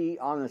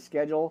 11:30 on the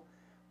schedule,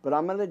 but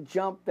I'm going to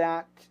jump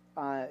that,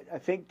 I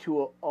think,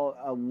 to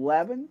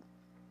 11.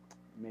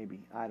 Maybe.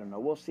 I don't know.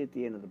 We'll see at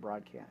the end of the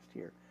broadcast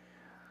here.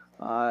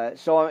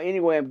 So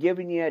anyway, I'm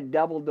giving you a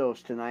double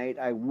dose tonight.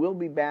 I will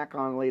be back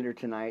on later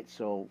tonight,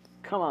 so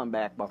come on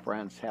back, my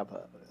friends. Have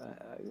a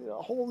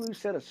whole new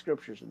set of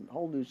scriptures and a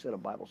whole new set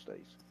of Bible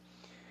studies.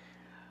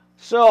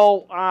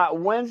 So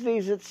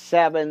Wednesdays at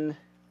 7,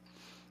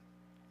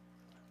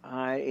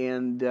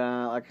 and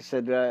like I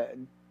said, a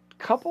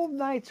couple of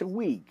nights a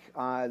week.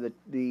 My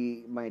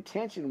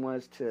intention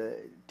was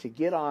to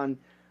get on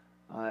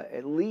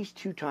at least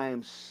 2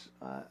 times,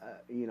 a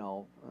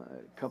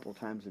couple of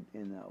times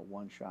in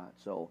one shot.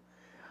 So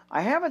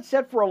I have it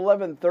set for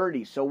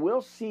 11:30. So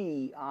we'll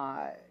see,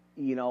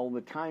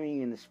 the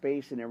timing and the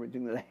space and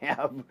everything that I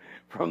have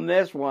from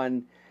this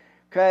one.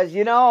 Because,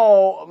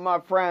 my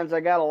friends, I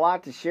got a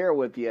lot to share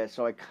with you.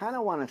 So I kind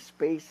of want to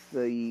space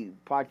the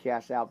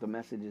podcast out, the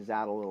messages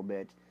out a little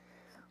bit.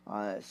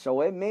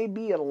 So it may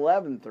be at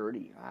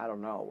 11:30. I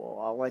don't know. Well,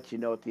 I'll let you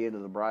know at the end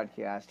of the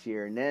broadcast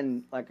here. And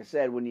then, like I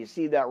said, when you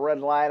see that red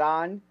light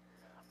on,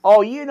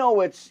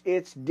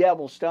 it's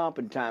devil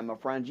stomping time, my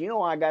friends.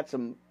 I got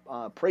some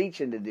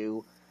preaching to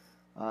do.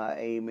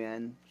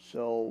 Amen.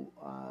 So,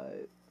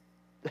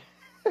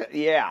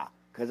 yeah,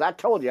 because I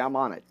told you I'm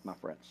on it, my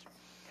friends.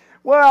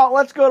 Well,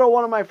 let's go to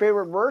one of my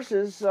favorite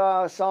verses,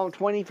 Psalm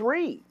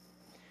 23.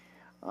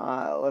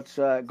 Let's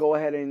go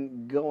ahead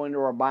and go into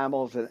our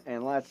Bibles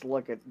and let's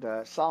look at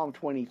Psalm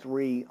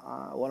 23,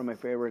 one of my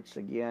favorites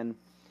again.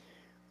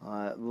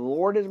 The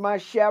Lord is my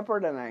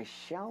shepherd, and I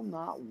shall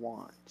not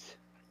want.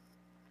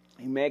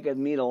 He maketh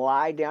me to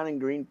lie down in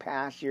green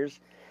pastures.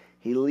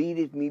 He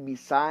leadeth me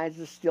beside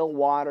the still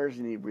waters,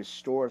 and he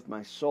restoreth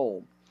my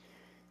soul.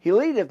 He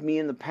leadeth me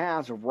in the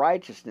paths of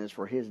righteousness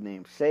for his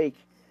name's sake.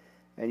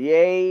 And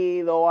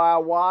yea, though I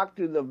walk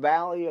through the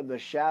valley of the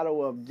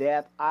shadow of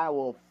death, I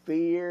will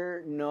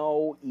fear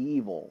no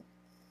evil.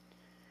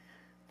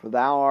 For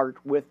thou art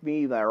with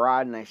me, thy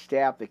rod and thy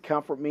staff, they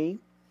comfort me.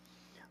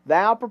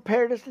 Thou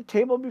preparest a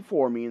table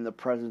before me in the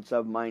presence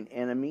of mine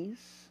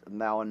enemies,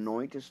 and thou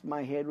anointest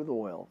my head with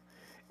oil.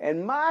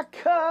 And my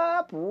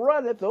cup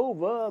runneth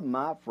over,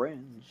 my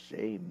friends.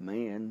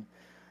 Amen.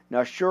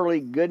 Now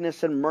surely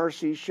goodness and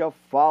mercy shall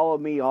follow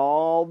me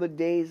all the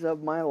days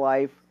of my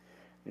life,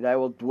 and I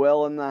will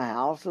dwell in the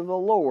house of the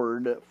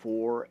Lord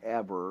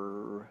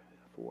forever.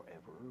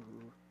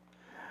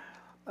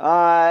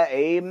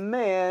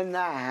 Amen.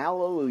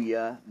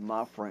 Hallelujah,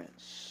 my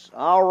friends.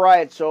 All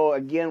right, so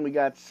again, we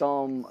got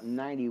Psalm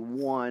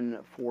 91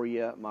 for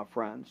you, my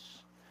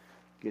friends.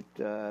 Get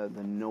the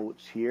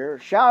notes here.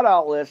 Shout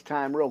out list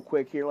time real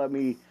quick here. Let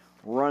me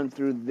run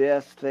through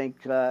this.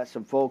 Thank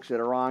some folks that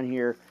are on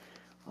here.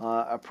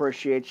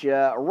 Appreciate you.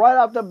 Right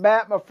off the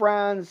bat, my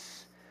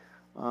friends,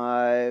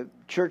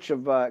 Church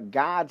of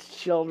God's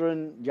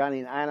Children, Johnny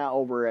and Anna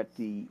over at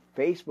the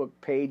Facebook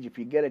page. If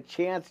you get a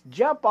chance,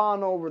 jump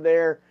on over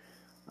there.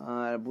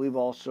 I believe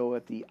also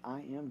at the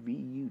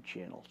IMVU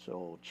channel.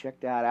 So check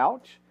that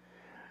out.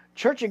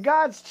 Church of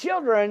God's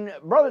Children,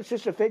 brother and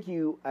sister, thank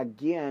you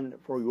again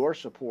for your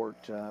support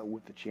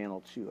with the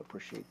channel too.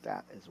 Appreciate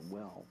that as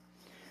well.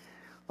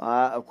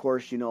 Of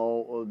course, the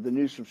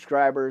new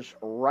subscribers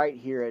right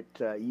here at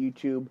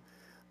YouTube.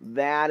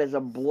 That is a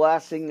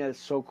blessing. That is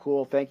so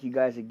cool. Thank you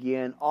guys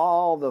again.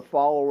 All the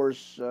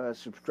followers,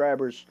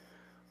 subscribers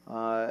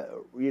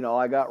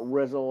I got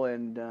Rizzle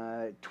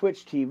and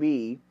Twitch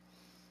TV.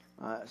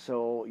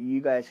 So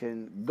you guys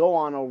can go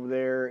on over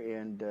there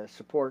and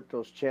support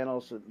those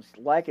channels.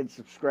 Like and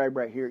subscribe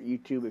right here at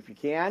YouTube if you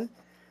can.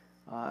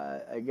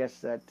 I guess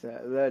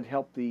that'd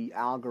help the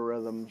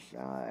algorithms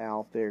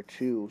out there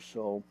too.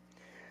 So,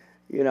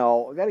 I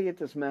got to get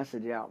this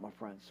message out, my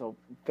friends. So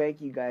thank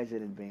you guys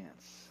in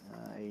advance.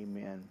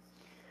 Amen.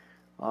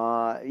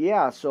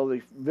 So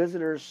the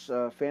visitors,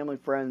 family,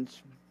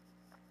 friends,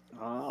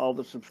 all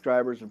the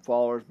subscribers and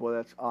followers, boy,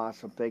 that's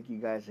awesome. Thank you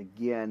guys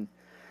again.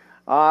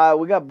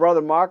 We got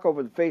Brother Mark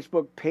over the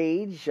Facebook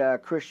page,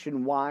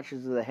 Christian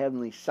Watches of the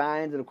Heavenly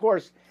Signs. And, of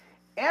course,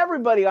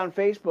 everybody on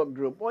Facebook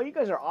group. Well, you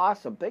guys are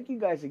awesome. Thank you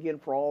guys again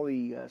for all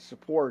the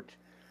support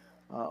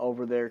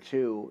over there,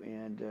 too,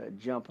 and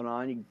jumping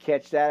on. You can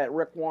catch that at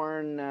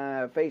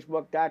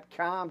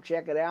rickwarrenfacebook.com.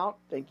 Check it out.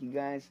 Thank you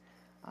guys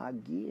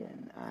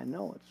again. I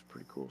know it's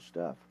pretty cool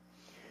stuff.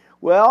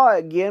 Well,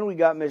 again, we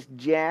got Miss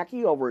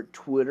Jackie over at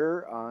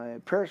Twitter,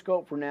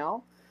 Periscope for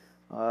now,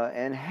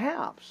 and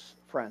Haps.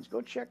 Friends,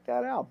 go check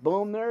that out.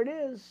 Boom, there it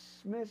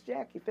is, Miss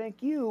Jackie.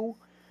 Thank you.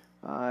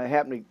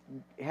 Happened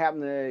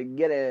to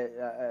get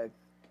a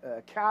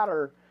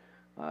counter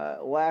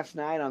last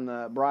night on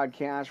the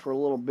broadcast for a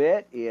little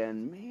bit,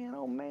 and man,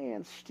 oh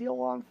man,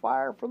 still on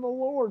fire for the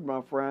Lord,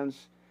 my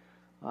friends.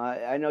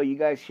 I know you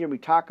guys hear me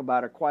talk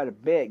about her quite a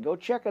bit. Go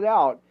check it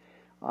out.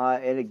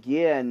 And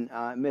again,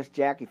 Miss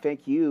Jackie,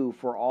 thank you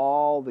for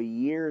all the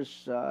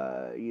years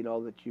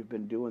that you've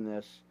been doing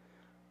this.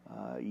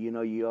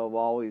 You have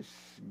always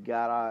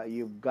got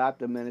you've got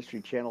the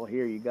ministry channel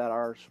here. You got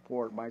our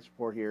support, my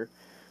support here,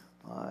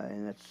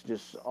 and it's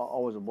just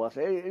always a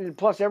blessing. And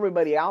plus,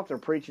 everybody out there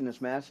preaching this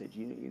message.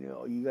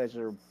 You guys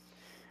are.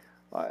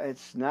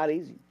 It's not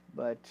easy,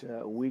 but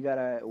we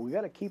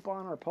gotta keep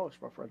on our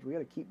post, my friends. We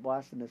gotta keep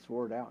blasting this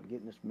word out and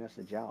getting this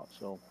message out.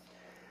 So,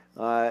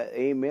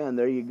 amen.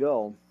 There you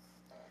go.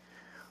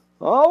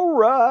 All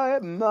right,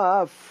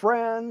 my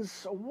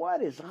friends,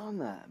 what is on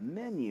the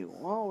menu?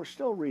 Well, we're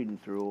still reading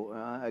through.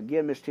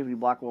 Again, Miss Tiffany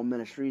Blackwell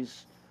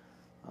Ministries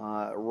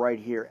right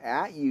here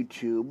at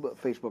YouTube,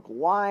 Facebook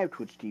Live,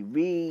 Twitch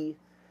TV,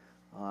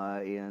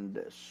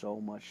 and so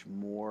much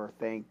more.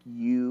 Thank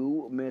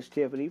you, Miss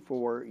Tiffany,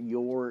 for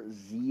your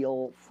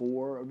zeal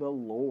for the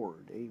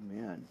Lord.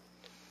 Amen.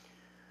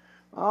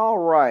 All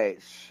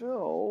right,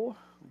 so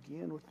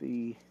again with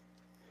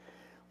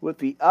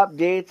the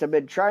updates, I've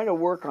been trying to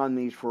work on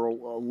these for a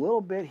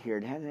little bit here.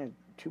 It hadn't had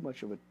too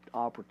much of an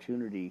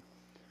opportunity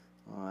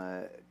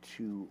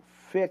to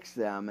fix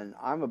them, and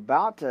I'm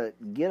about to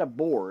get a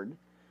board,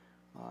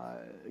 a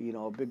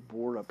big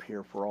board up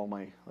here for all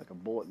my, like a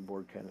bulletin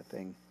board kind of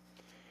thing,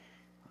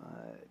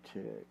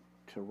 to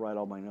write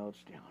all my notes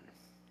down.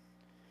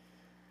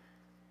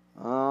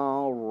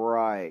 All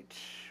right.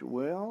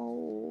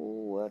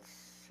 Well, let's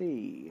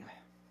see.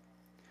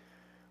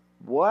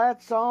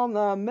 What's on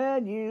the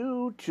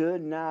menu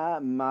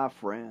tonight, my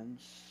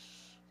friends?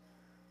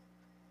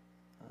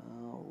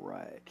 All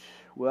right.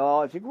 Well,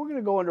 I think we're going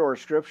to go into our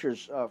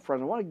scriptures,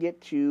 friends. I want to get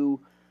to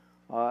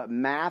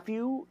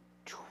Matthew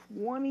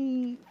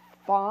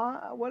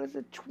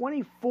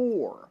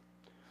 24.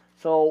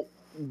 So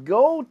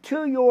go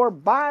to your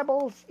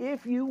Bibles,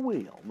 if you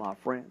will, my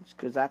friends,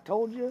 because I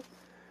told you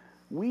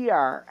we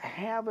are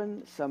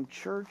having some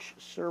church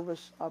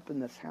service up in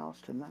this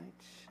house tonight.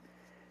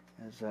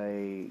 As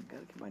I got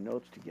to get my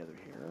notes together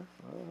here.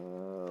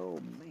 Oh,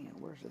 man,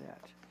 where's it at?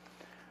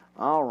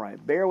 All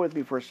right, bear with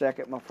me for a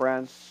second, my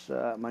friends.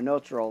 My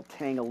notes are all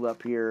tangled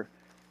up here.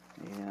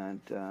 And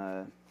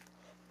there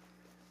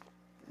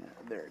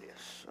it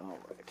is. All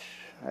right.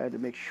 I had to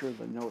make sure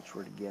the notes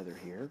were together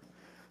here.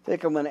 I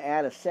think I'm going to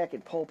add a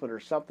second pulpit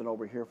or something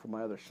over here for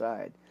my other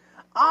side.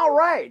 All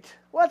right,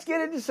 let's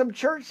get into some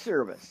church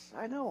service.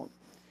 I know.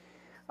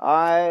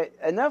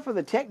 Enough of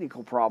the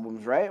technical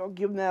problems, right? I'll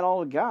give them that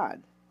all to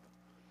God.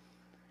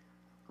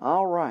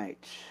 All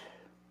right.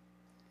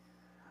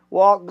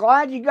 Well,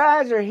 glad you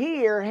guys are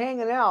here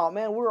hanging out.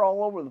 Man, we're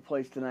all over the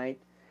place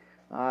tonight.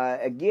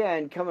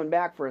 Again, coming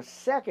back for a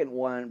second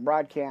one,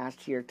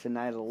 broadcast here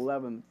tonight at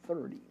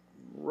 11:30,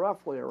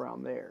 roughly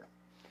around there.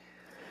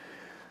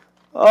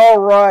 All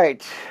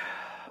right.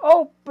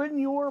 Open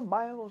your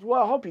Bibles.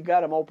 Well, I hope you got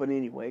them open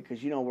anyway,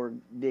 because we're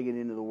digging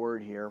into the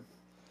Word here.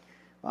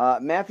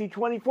 Matthew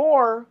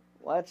 24.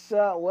 Let's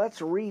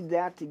read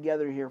that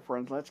together here,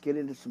 friends. Let's get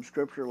into some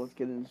scripture. Let's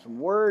get into some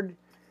word.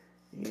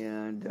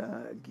 And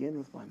again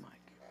with my mic.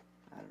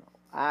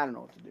 I don't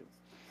know what to do.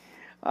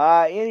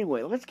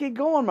 Anyway, let's get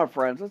going, my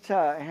friends. Let's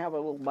have a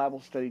little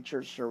Bible study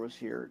church service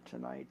here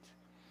tonight.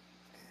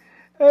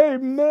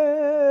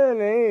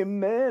 Amen,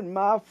 amen,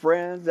 my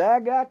friends. I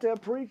got to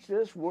preach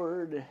this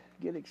word.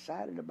 Get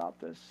excited about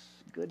this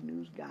good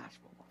news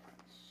gospel, my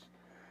friends.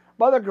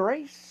 By the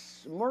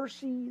grace,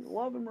 mercy,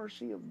 love and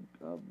mercy of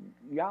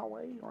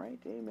Yahweh, right?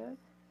 Amen.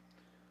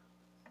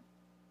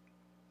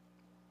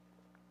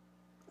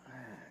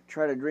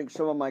 Try to drink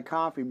some of my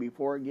coffee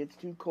before it gets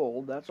too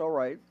cold. That's all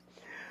right.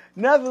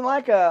 Nothing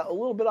like a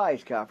little bit of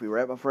iced coffee,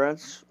 right, my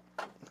friends?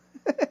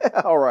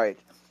 All right.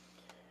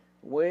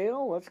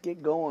 Well, let's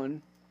get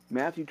going.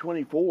 Matthew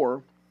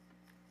 24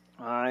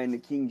 in the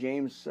King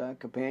James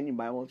Companion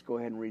Bible. Let's go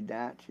ahead and read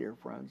that here,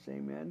 friends.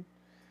 Amen.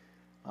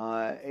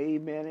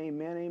 Amen,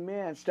 amen,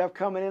 amen. Stuff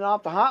coming in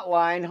off the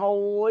hotline.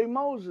 Holy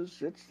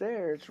Moses. It's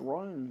there. It's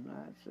running.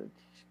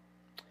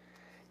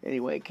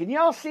 Anyway, can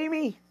y'all see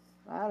me?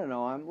 I don't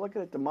know. I'm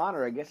looking at the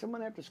monitor. I guess I'm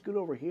going to have to scoot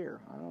over here.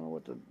 I don't know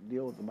what the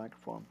deal with the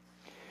microphone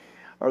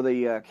or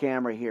the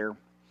camera here.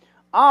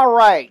 All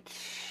right.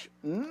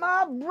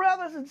 My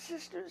brothers and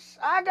sisters,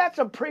 I got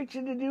some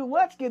preaching to do.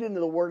 Let's get into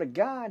the Word of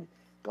God.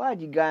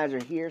 Glad you guys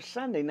are here.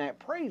 Sunday night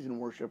praise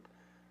and worship,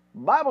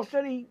 Bible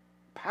study,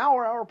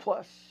 Power Hour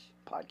Plus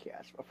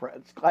podcast, my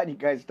friends. Glad you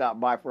guys stopped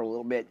by for a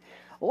little bit.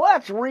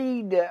 Let's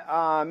read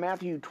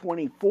Matthew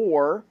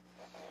 24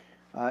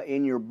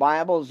 in your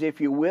Bibles,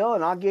 if you will,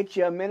 and I'll get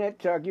you a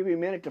minute. I'll give you a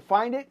minute to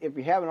find it if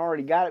you haven't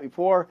already got it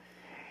before.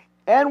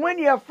 And when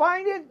you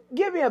find it,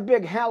 give me a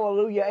big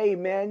hallelujah,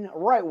 amen,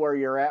 right where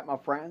you're at, my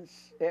friends.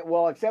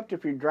 Well, except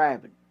if you're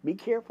driving. Be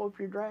careful if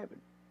you're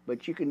driving,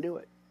 but you can do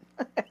it.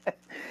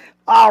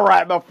 All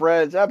right, my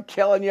friends, I'm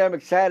telling you, I'm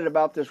excited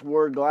about this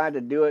word. Glad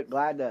to do it.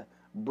 Glad to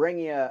bring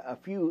you a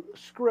few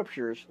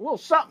scriptures, a little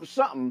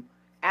something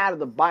out of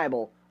the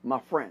Bible, my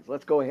friends.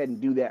 Let's go ahead and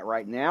do that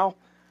right now.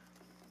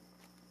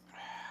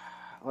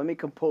 Let me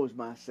compose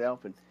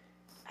myself and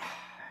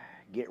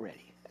get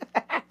ready.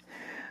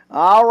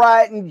 All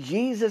right, and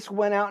Jesus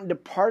went out and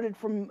departed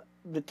from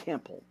the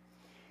temple,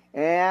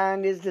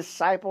 and his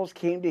disciples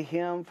came to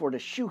him for to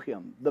shew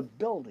him the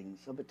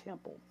buildings of the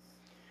temple.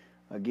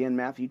 Again,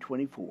 Matthew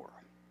 24.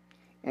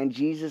 And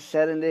Jesus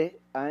said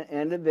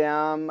unto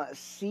them,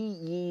 See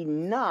ye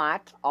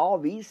not all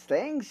these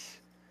things?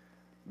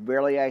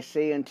 Verily I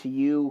say unto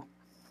you,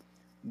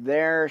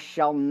 there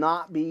shall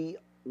not be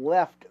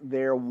left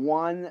there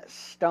one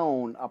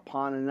stone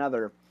upon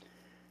another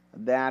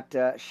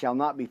that shall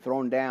not be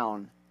thrown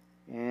down.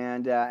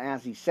 And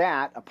as he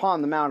sat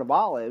upon the Mount of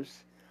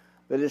Olives,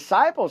 the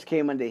disciples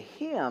came unto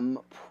him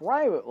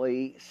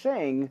privately,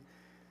 saying,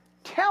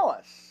 Tell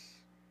us.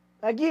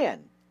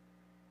 Again,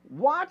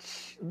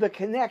 watch the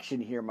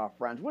connection here, my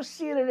friends. We're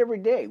seeing it every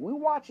day. We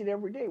watch it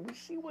every day. We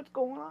see what's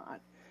going on.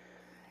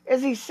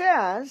 As he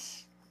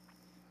says,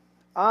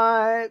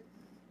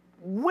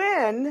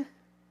 when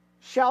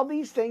shall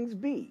these things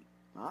be?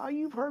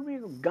 You've heard me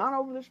have gone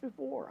over this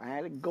before. I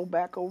had to go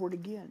back over it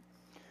again.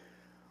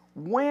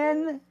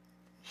 When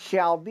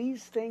shall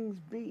these things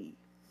be?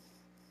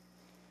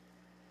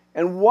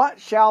 And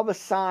what shall the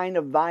sign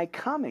of thy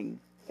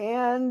coming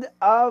and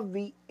of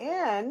the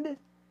end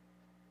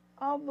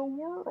of the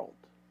world?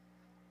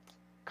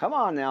 Come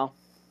on now.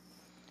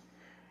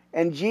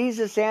 And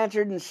Jesus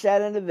answered and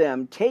said unto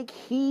them, Take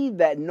heed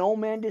that no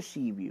man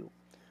deceive you.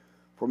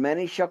 For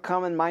many shall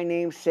come in my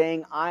name,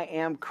 saying, I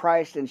am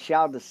Christ, and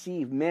shall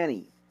deceive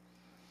many.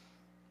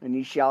 And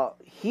ye shall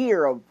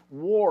hear of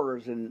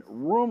wars and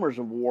rumors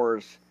of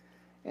wars,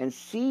 and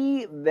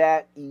see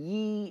that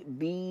ye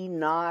be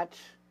not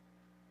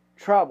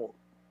troubled.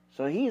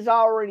 So he's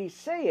already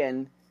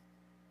saying,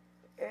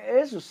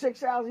 this was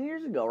 6,000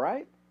 years ago,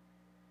 right?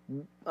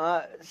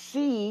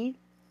 See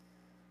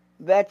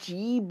that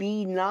ye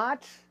be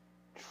not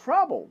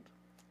troubled.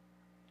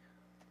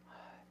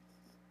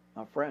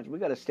 My friends, we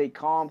got to stay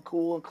calm,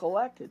 cool, and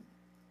collected,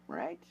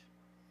 right?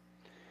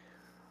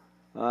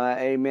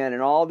 Amen.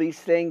 And all these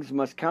things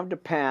must come to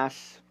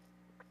pass.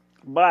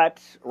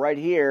 But right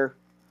here,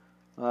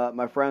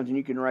 my friends, and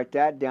you can write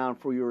that down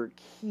for your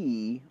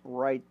key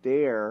right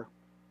there.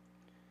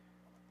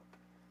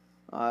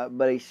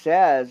 But he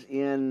says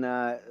in,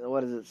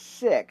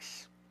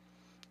 6,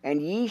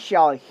 And ye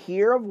shall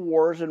hear of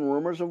wars and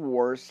rumors of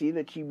wars, see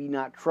that ye be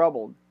not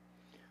troubled.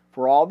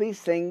 For all these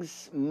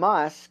things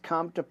must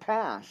come to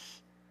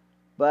pass,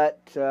 but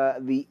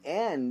the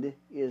end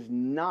is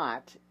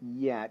not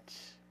yet.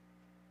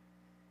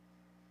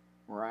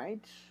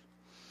 Right?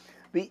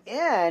 The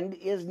end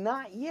is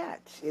not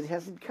yet. It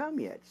hasn't come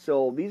yet.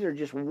 So these are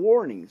just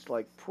warnings,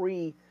 like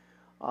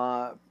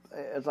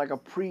it's like a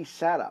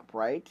pre-setup,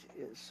 right?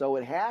 So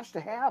it has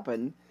to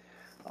happen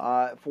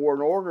in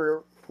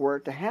order for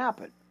it to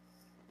happen.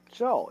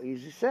 So he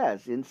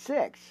says in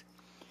 6,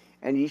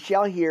 And ye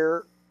shall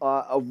hear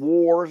of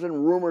wars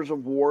and rumors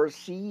of wars,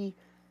 see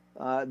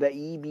that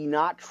ye be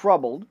not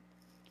troubled.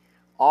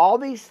 All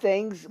these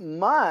things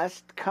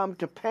must come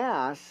to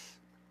pass,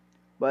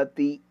 but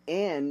the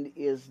end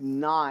is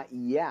not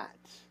yet.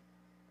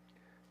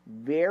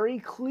 Very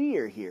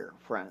clear here,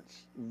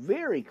 friends.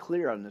 Very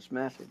clear on this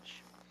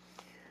message.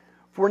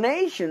 For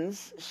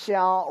nations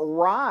shall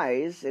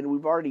rise, and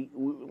we've already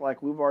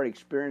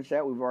experienced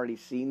that. We've already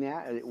seen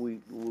that. We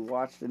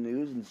watched the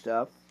news and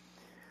stuff.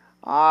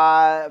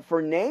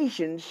 For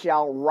nations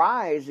shall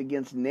rise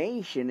against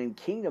nation, and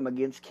kingdom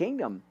against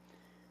kingdom.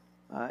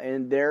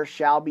 And there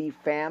shall be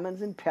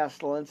famines and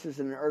pestilences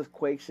and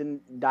earthquakes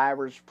in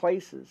divers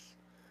places.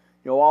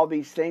 All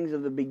these things are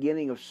the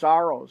beginning of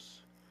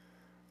sorrows.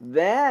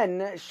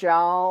 Then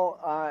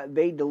shall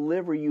they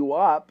deliver you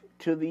up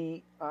to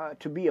be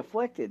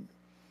afflicted,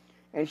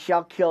 and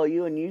shall kill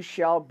you, and you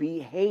shall be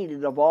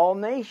hated of all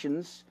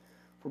nations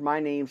for my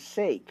name's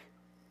sake.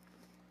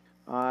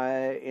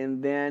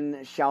 And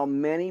then shall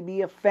many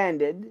be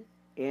offended,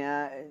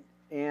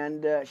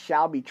 and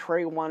shall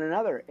betray one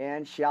another,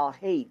 and shall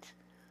hate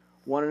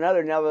one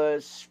another. Now the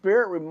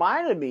Spirit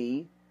reminded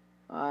me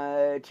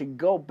to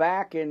go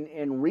back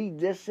and read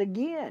this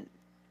again.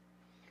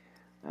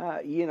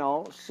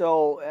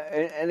 So,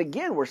 and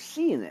again, we're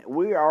seeing it.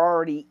 We are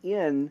already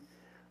in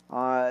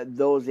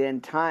those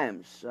end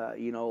times,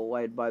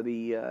 led by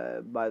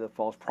the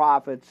false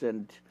prophets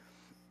and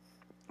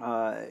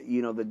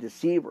the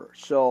deceiver.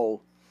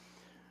 So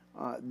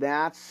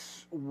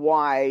that's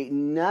why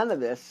none of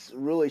this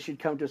really should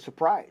come to a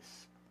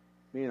surprise.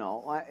 And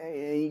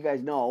you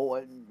guys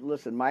know.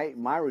 Listen,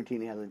 my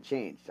routine hasn't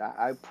changed.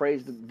 I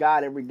praise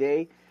God every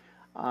day.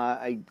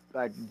 I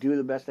do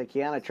the best I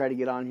can. I try to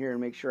get on here and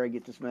make sure I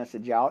get this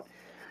message out.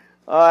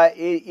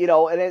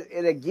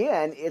 And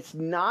again, it's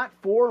not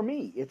for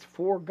me. It's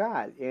for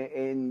God,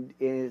 and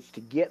it's to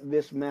get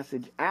this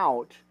message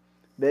out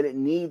that it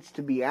needs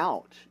to be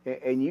out.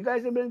 And you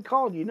guys have been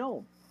called.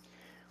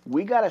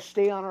 We got to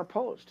stay on our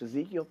post.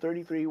 Ezekiel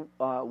 33,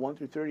 1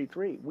 through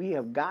 33. We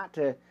have got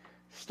to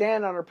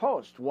stand on our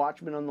post,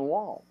 watchmen on the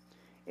wall,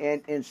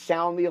 and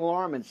sound the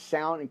alarm and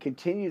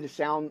continue to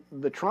sound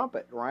the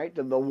trumpet, right?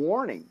 The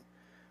warning,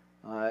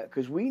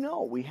 because we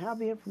know we have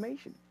the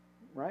information,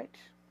 right?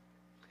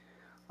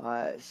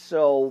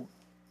 So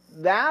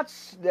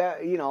that's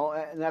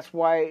and that's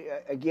why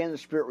again the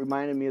Spirit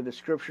reminded me of the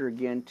scripture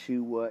again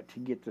to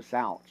get this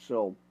out.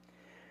 So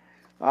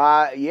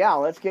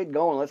let's get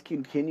going. Let's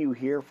continue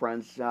here,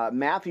 friends.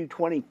 Matthew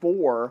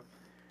 24.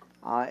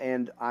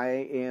 And I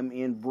am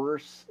in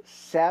verse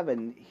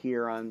 7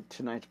 here on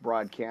tonight's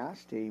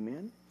broadcast.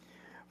 Amen.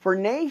 For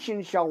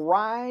nation shall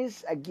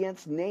rise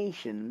against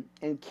nation,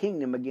 and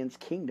kingdom against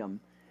kingdom.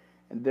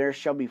 And there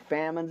shall be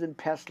famines and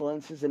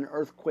pestilences and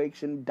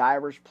earthquakes in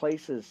divers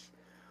places.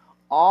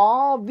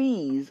 All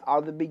these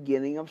are the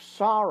beginning of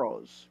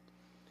sorrows.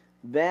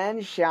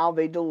 Then shall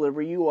they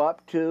deliver you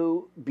up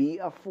to be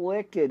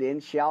afflicted,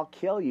 and shall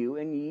kill you,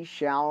 and ye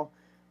shall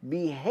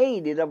be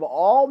hated of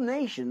all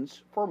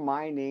nations for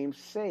my name's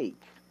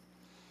sake.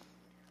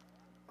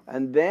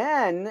 And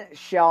then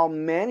shall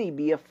many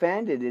be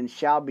offended, and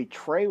shall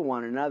betray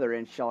one another,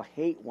 and shall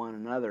hate one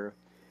another.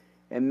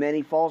 And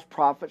many false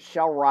prophets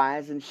shall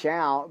rise, and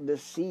shall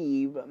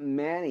deceive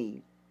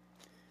many.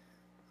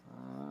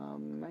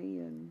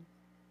 Man.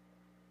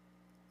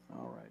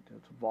 All right,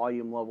 that's a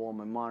volume level on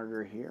my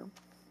monitor here.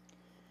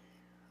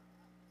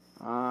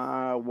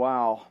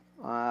 Wow.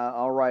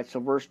 All right, so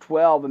verse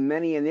 12, and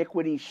many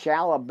iniquities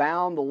shall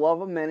abound, the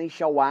love of many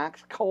shall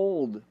wax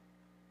cold.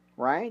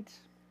 Right?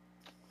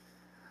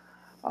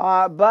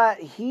 But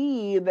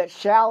he that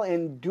shall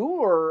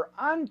endure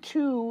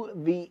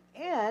unto the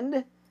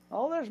end,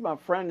 there's my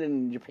friend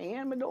in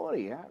Japan,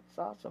 Midori. That's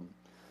awesome.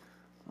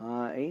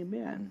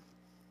 Amen.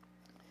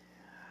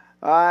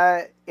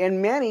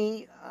 And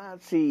many,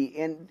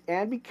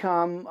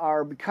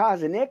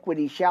 because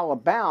iniquity shall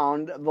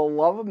abound, the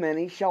love of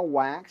many shall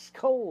wax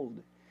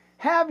cold.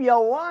 Have you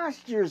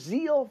lost your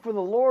zeal for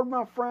the Lord,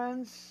 my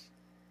friends?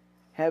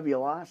 Have you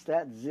lost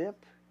that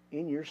zip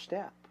in your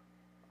step?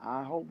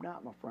 I hope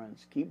not, my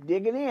friends. Keep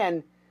digging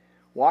in.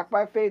 Walk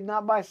by faith,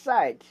 not by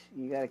sight.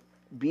 You got to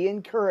be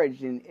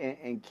encouraged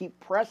and keep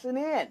pressing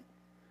in.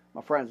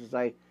 My friends, as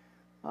I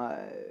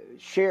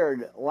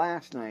shared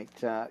last night,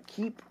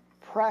 keep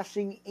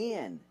pressing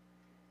in.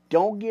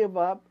 Don't give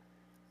up.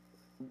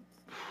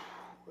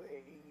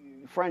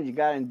 Friends, you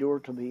got to endure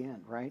to the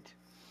end, right?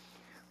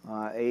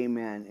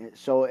 Amen.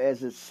 So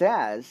as it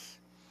says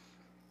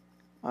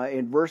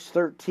in verse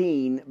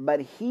 13, but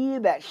he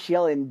that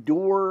shall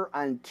endure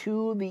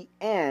unto the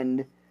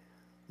end,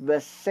 the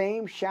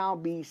same shall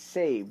be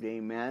saved.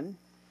 Amen.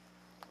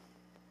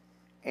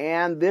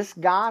 And this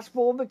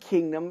gospel of the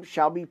kingdom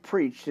shall be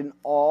preached in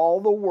all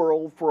the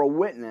world for a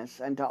witness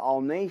unto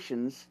all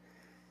nations,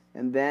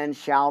 and then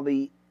shall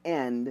the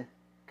end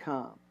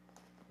come.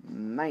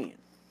 Man.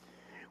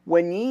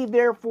 When ye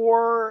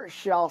therefore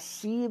shall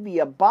see the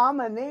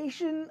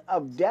abomination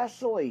of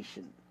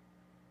desolation.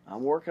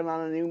 I'm working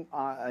on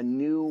a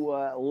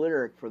new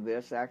lyric for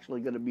this. Actually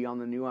going to be on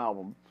the new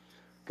album.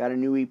 Got a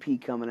new EP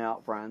coming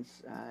out,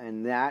 friends.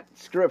 And that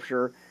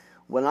scripture,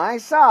 when I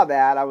saw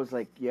that, I was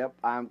like, yep,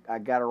 I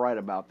got to write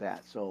about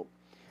that. So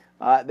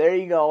there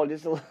you go.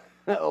 Just a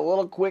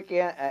little quick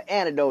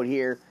anecdote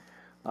here.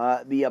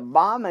 The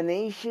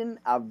abomination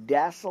of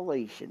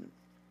desolation.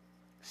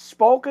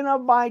 Spoken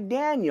of by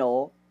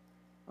Daniel,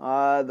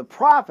 the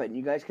prophet. And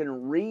you guys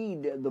can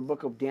read the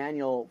book of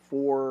Daniel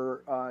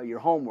for your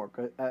homework.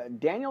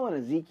 Daniel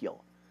and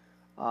Ezekiel.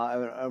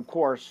 And of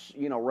course,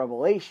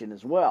 Revelation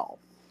as well.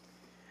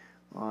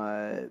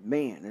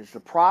 It's the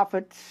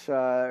prophet,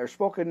 or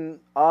spoken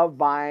of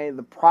by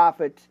the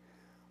prophet,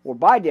 or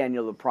by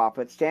Daniel the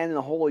prophet, stand in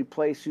the holy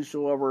place,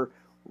 whosoever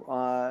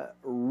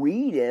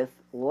readeth,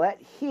 let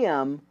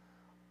him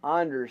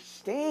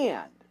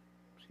understand.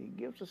 So he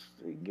gives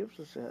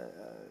us a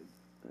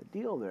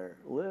deal there.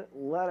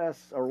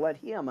 Let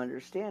him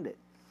understand it.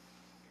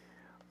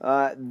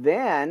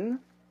 Then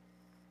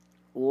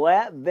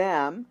let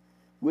them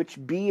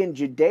which be in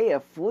Judea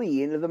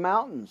flee into the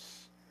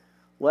mountains.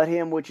 Let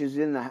him which is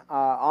in the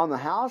on the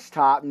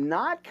housetop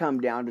not come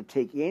down to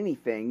take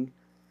anything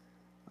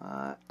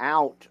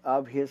out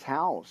of his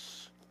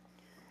house.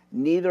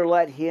 Neither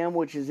let him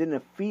which is in the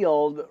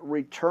field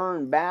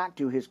return back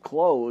to his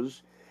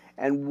clothes.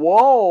 And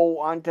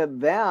woe unto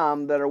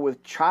them that are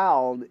with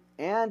child,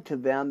 and to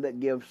them that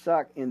give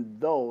suck in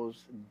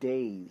those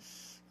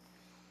days.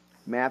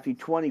 Matthew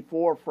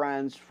 24,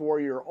 friends, for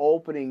your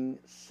opening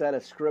set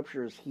of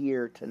scriptures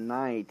here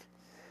tonight.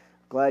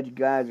 Glad you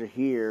guys are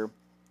here.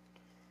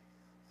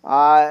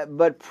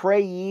 But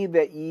pray ye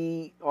that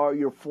ye or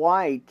your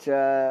flight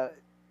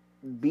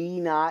be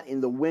not in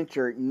the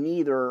winter,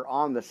 neither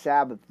on the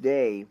Sabbath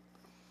day.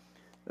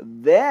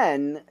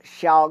 Then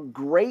shall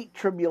great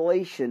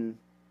tribulation,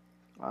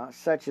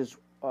 such as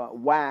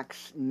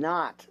wax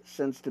not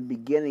since the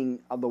beginning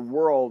of the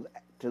world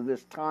to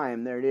this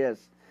time, there it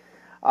is,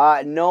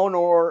 no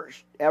nor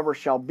ever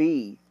shall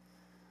be.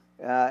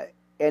 And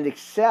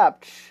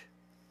except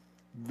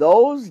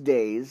those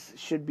days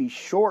should be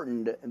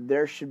shortened,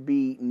 there should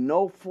be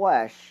no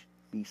flesh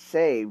be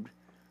saved,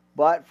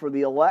 but for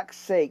the elect's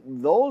sake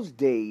those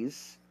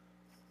days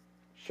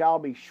shall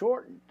be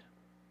shortened.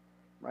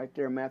 Right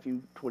there in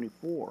Matthew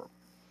 24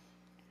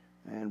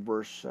 and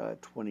verse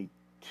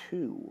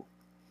 22.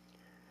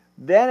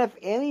 Then if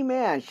any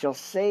man shall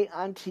say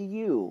unto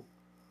you,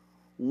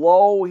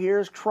 Lo,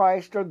 here's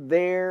Christ, or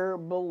there,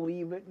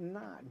 believe it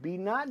not. Be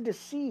not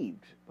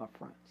deceived, my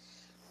friends.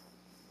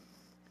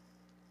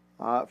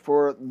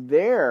 For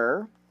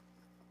there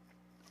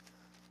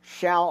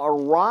shall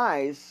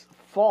arise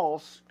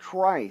false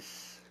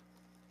Christs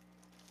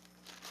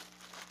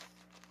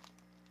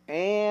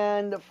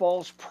and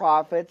false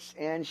prophets,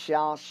 and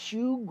shall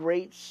shew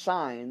great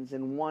signs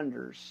and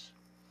wonders,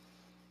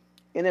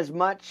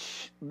 inasmuch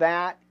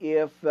that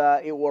if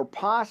it were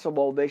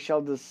possible, they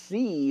shall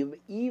deceive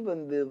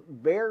even the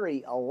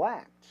very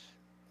elect.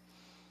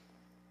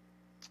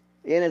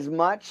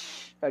 Inasmuch,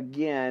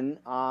 again,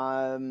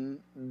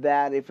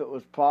 that if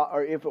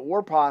it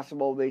were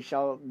possible, they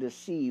shall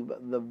deceive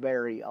the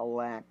very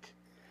elect.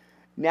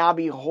 Now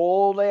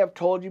behold, I have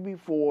told you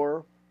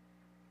before.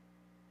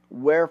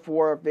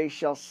 Wherefore, if they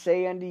shall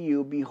say unto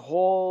you,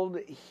 Behold,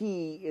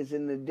 he is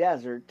in the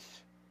desert,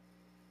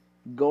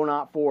 go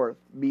not forth.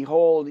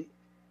 Behold,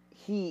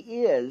 he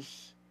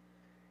is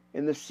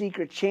in the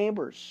secret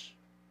chambers,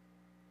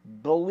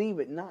 believe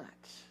it not.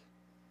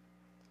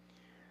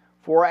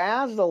 For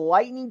as the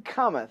lightning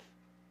cometh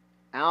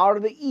out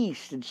of the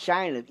east and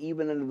shineth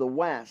even unto the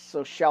west,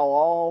 so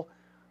shall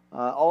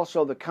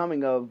also the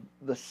coming of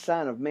the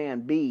Son of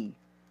Man be.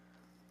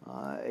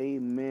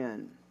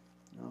 Amen.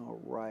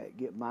 All right,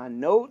 get my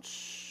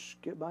notes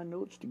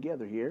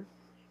together here.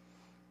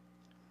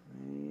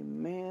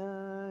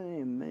 Amen,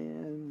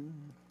 amen.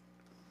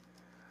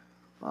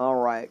 All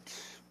right.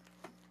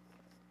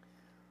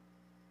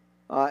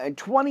 And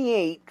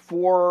 28,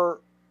 for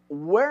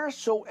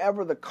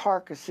wheresoever the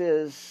carcass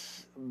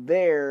is,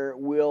 there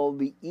will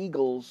the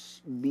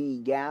eagles be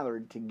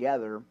gathered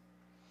together.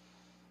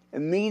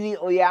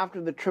 Immediately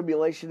after the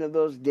tribulation of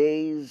those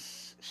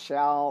days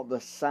shall the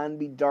sun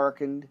be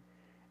darkened,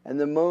 and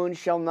the moon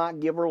shall not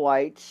give her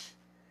light.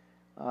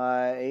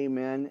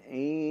 Amen.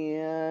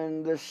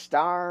 And the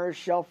stars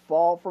shall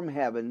fall from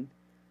heaven,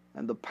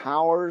 and the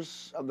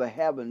powers of the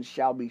heavens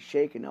shall be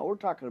shaken. Now we're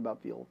talking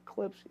about the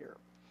eclipse here.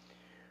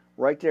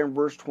 Right there in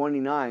verse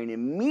 29.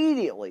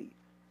 Immediately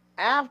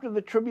after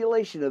the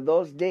tribulation of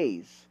those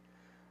days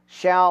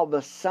shall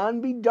the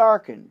sun be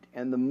darkened,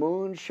 and the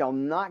moon shall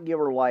not give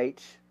her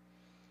light,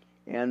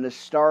 and the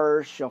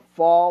stars shall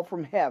fall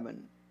from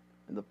heaven,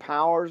 and the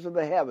powers of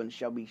the heavens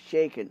shall be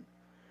shaken.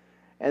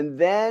 And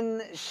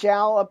then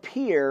shall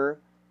appear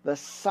the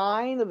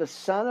sign of the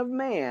Son of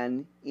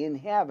Man in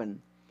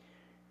heaven.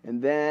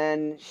 And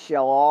then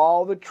shall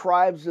all the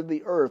tribes of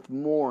the earth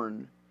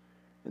mourn.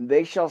 And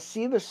they shall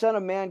see the Son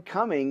of Man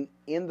coming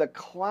in the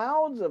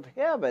clouds of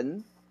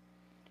heaven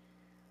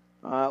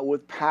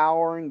with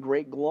power and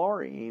great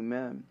glory.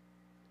 Amen.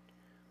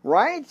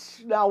 Right?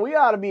 Now we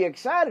ought to be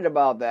excited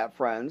about that,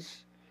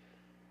 friends.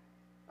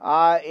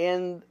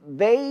 And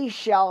they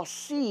shall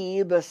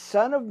see the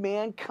Son of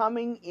Man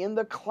coming in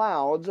the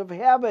clouds of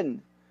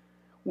heaven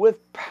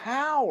with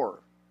power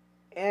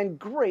and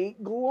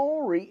great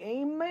glory.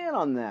 Amen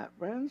on that,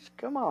 friends.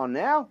 Come on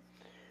now.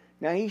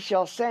 Now he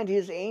shall send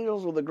his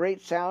angels with a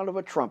great sound of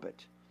a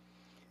trumpet,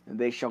 and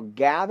they shall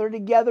gather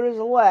together his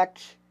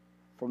elect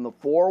from the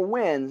four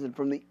winds and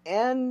from the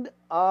end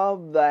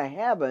of the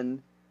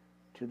heaven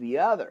to the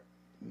other.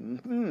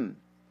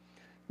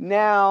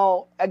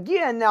 Now,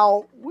 again,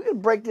 we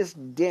could break this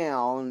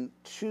down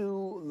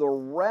to the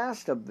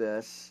rest of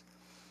this.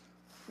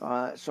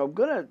 So I'm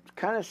going to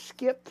kind of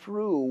skip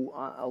through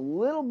a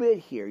little bit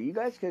here. You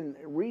guys can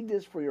read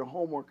this for your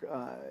homework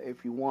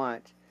if you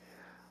want.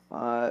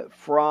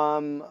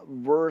 From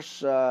verse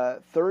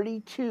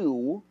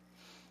 32,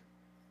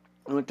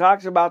 and it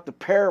talks about the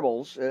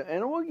parables.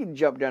 And we can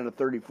jump down to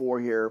 34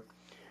 here.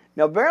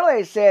 Now verily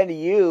I say unto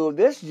you,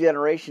 this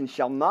generation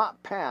shall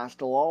not pass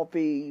till all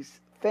these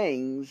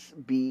things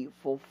be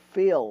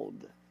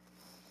fulfilled.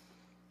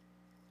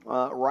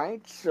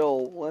 Right? So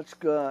let's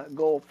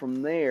go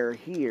from there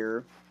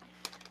here.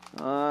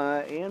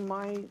 And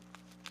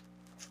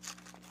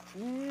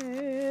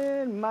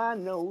my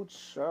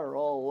notes are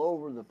all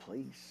over the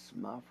place,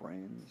 my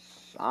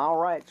friends. All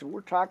right, so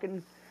we're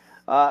talking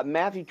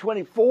Matthew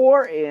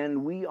 24,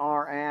 and we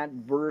are at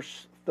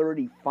verse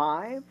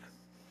 35.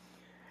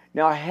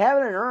 Now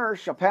heaven and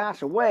earth shall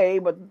pass away,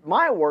 but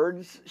my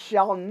words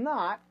shall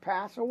not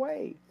pass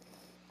away.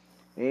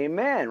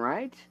 Amen,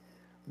 right?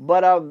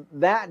 But of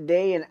that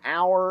day and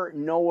hour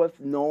knoweth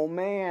no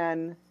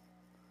man,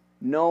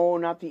 no,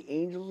 not the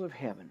angels of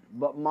heaven,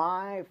 but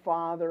my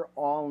Father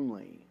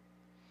only.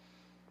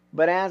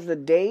 But as the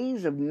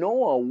days of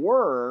Noah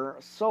were,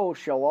 so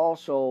shall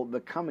also the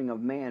coming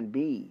of man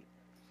be.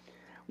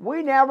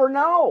 We never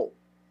know.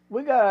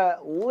 We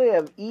got to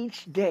live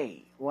each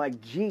day like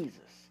Jesus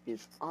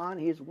is on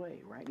his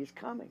way, right? He's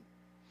coming.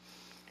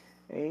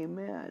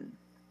 Amen.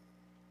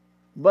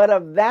 But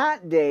of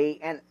that day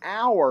and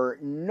hour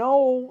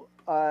knoweth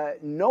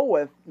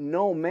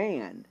no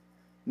man,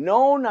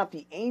 no, not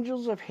the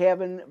angels of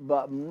heaven,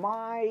 but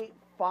my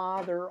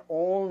Father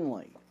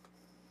only.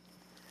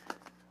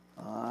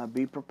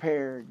 Be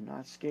prepared,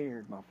 not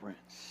scared, my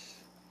friends.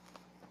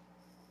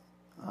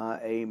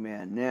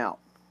 Amen. Now,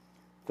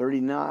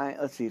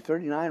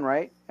 39,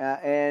 right?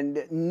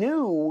 And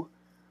knew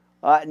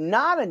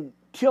not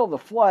until the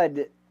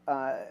flood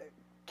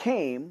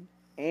came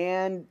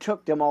and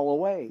took them all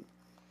away.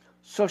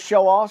 So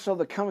shall also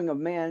the coming of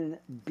man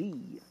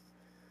be.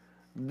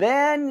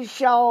 Then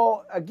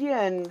shall,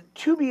 again,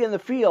 two be in the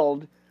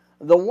field,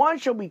 the one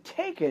shall be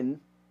taken,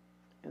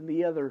 and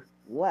the other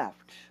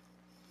left.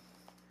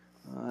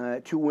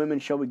 Two women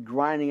shall be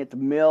grinding at the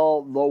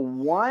mill, the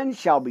one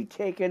shall be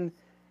taken,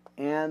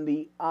 and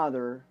the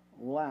other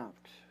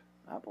left.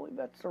 I believe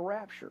that's the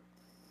rapture.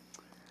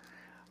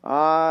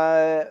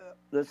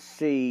 Let's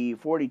see,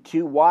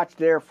 42, watch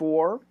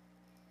therefore,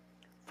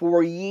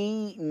 for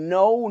ye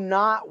know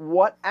not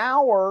what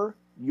hour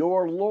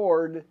your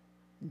Lord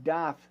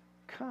doth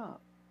come.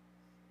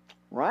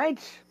 Right?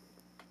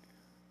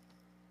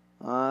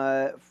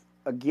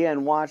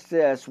 Again, watch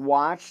this.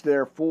 Watch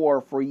therefore,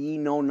 for ye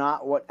know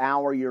not what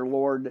hour your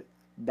Lord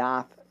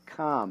doth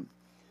come.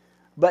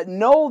 But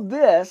know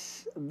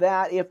this,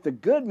 that if the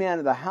good man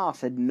of the house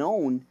had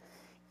known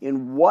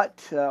in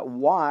what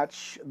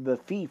watch the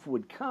thief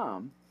would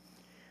come,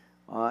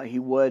 he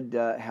would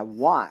have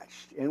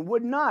watched and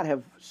would not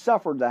have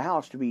suffered the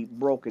house to be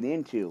broken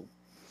into.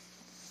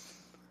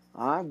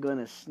 I'm going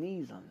to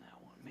sneeze on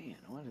that one. Man,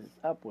 what is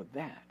up with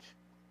that?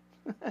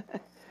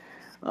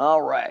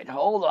 All right,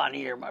 hold on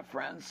here, my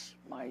friends.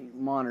 My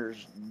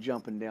monitor's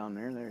jumping down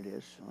there. There it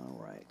is. All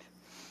right.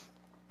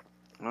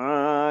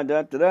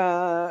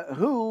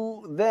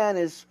 Who then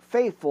is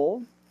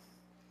faithful,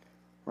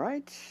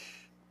 right?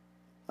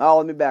 Oh,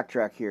 let me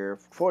backtrack here.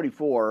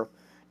 44.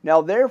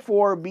 Now,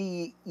 therefore,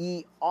 be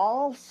ye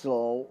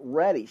also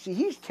ready. See,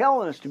 he's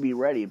telling us to be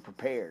ready and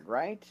prepared,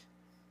 right?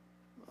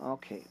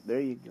 Okay,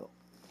 there you go.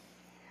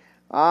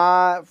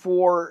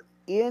 For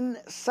in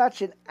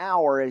such an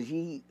hour as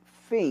ye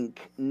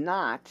think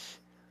not,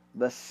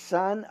 the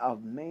Son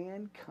of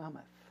Man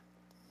cometh.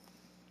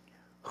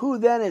 Who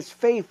then is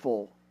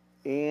faithful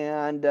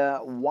and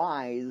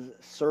wise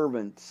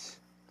servants,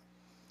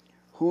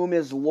 whom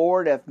his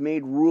Lord hath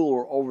made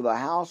ruler over the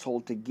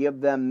household to give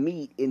them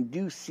meat in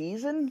due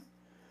season?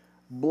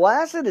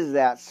 Blessed is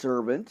that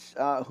servant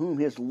whom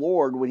his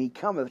Lord, when he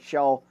cometh,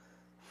 shall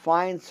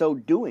find so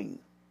doing.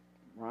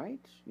 Right?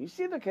 You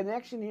see the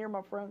connection here,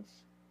 my friends?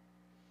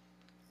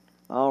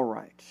 All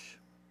right.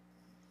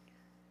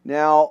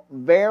 Now,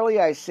 verily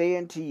I say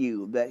unto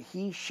you, that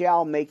he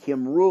shall make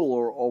him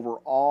ruler over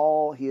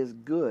all his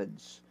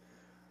goods.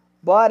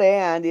 But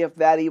and if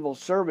that evil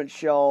servant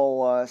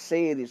shall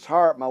say in his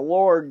heart, my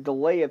Lord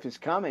delayeth his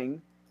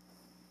coming,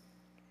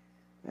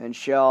 and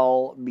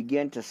shall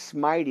begin to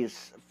smite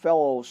his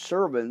fellow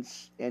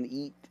servants, and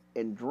eat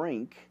and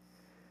drink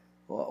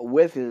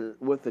with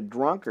the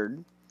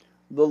drunkard,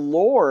 the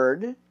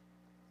Lord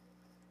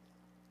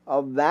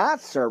of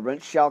that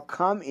servant shall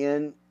come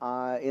in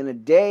a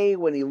day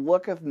when he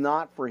looketh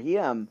not for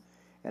him,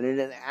 and in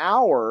an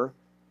hour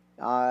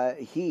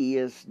he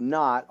is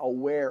not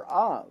aware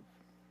of.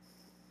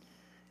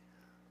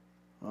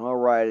 All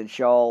right, and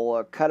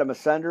shall cut him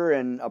asunder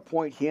and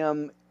appoint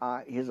him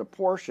his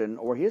portion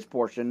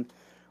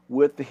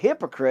with the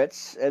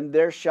hypocrites, and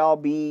there shall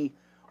be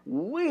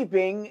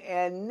weeping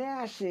and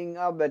gnashing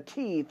of the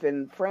teeth.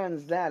 And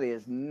friends, that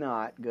is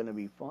not going to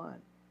be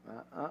fun.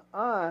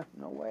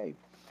 No way.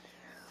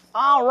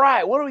 All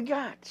right, what do we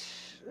got?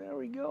 There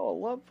we go.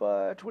 I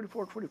love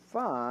 24,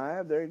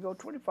 25. There you go,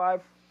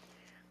 25.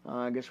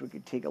 I guess we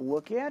could take a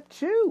look at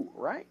too,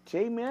 right?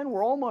 Amen.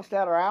 We're almost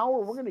at our hour.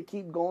 We're going to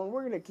keep going.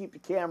 We're going to keep the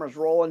cameras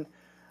rolling,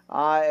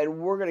 and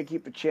we're going to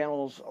keep the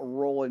channels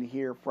rolling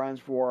here, friends,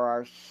 for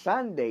our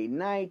Sunday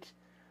night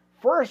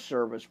first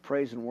service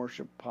praise and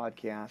worship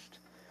podcast.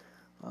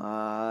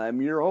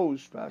 I'm your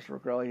host, Pastor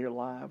Rick Relly, here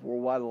live,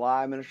 Worldwide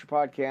Live Ministry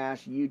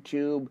Podcast,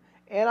 YouTube,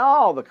 and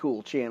all the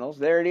cool channels.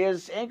 There it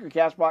is, Anchor,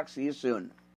 Castbox. See you soon.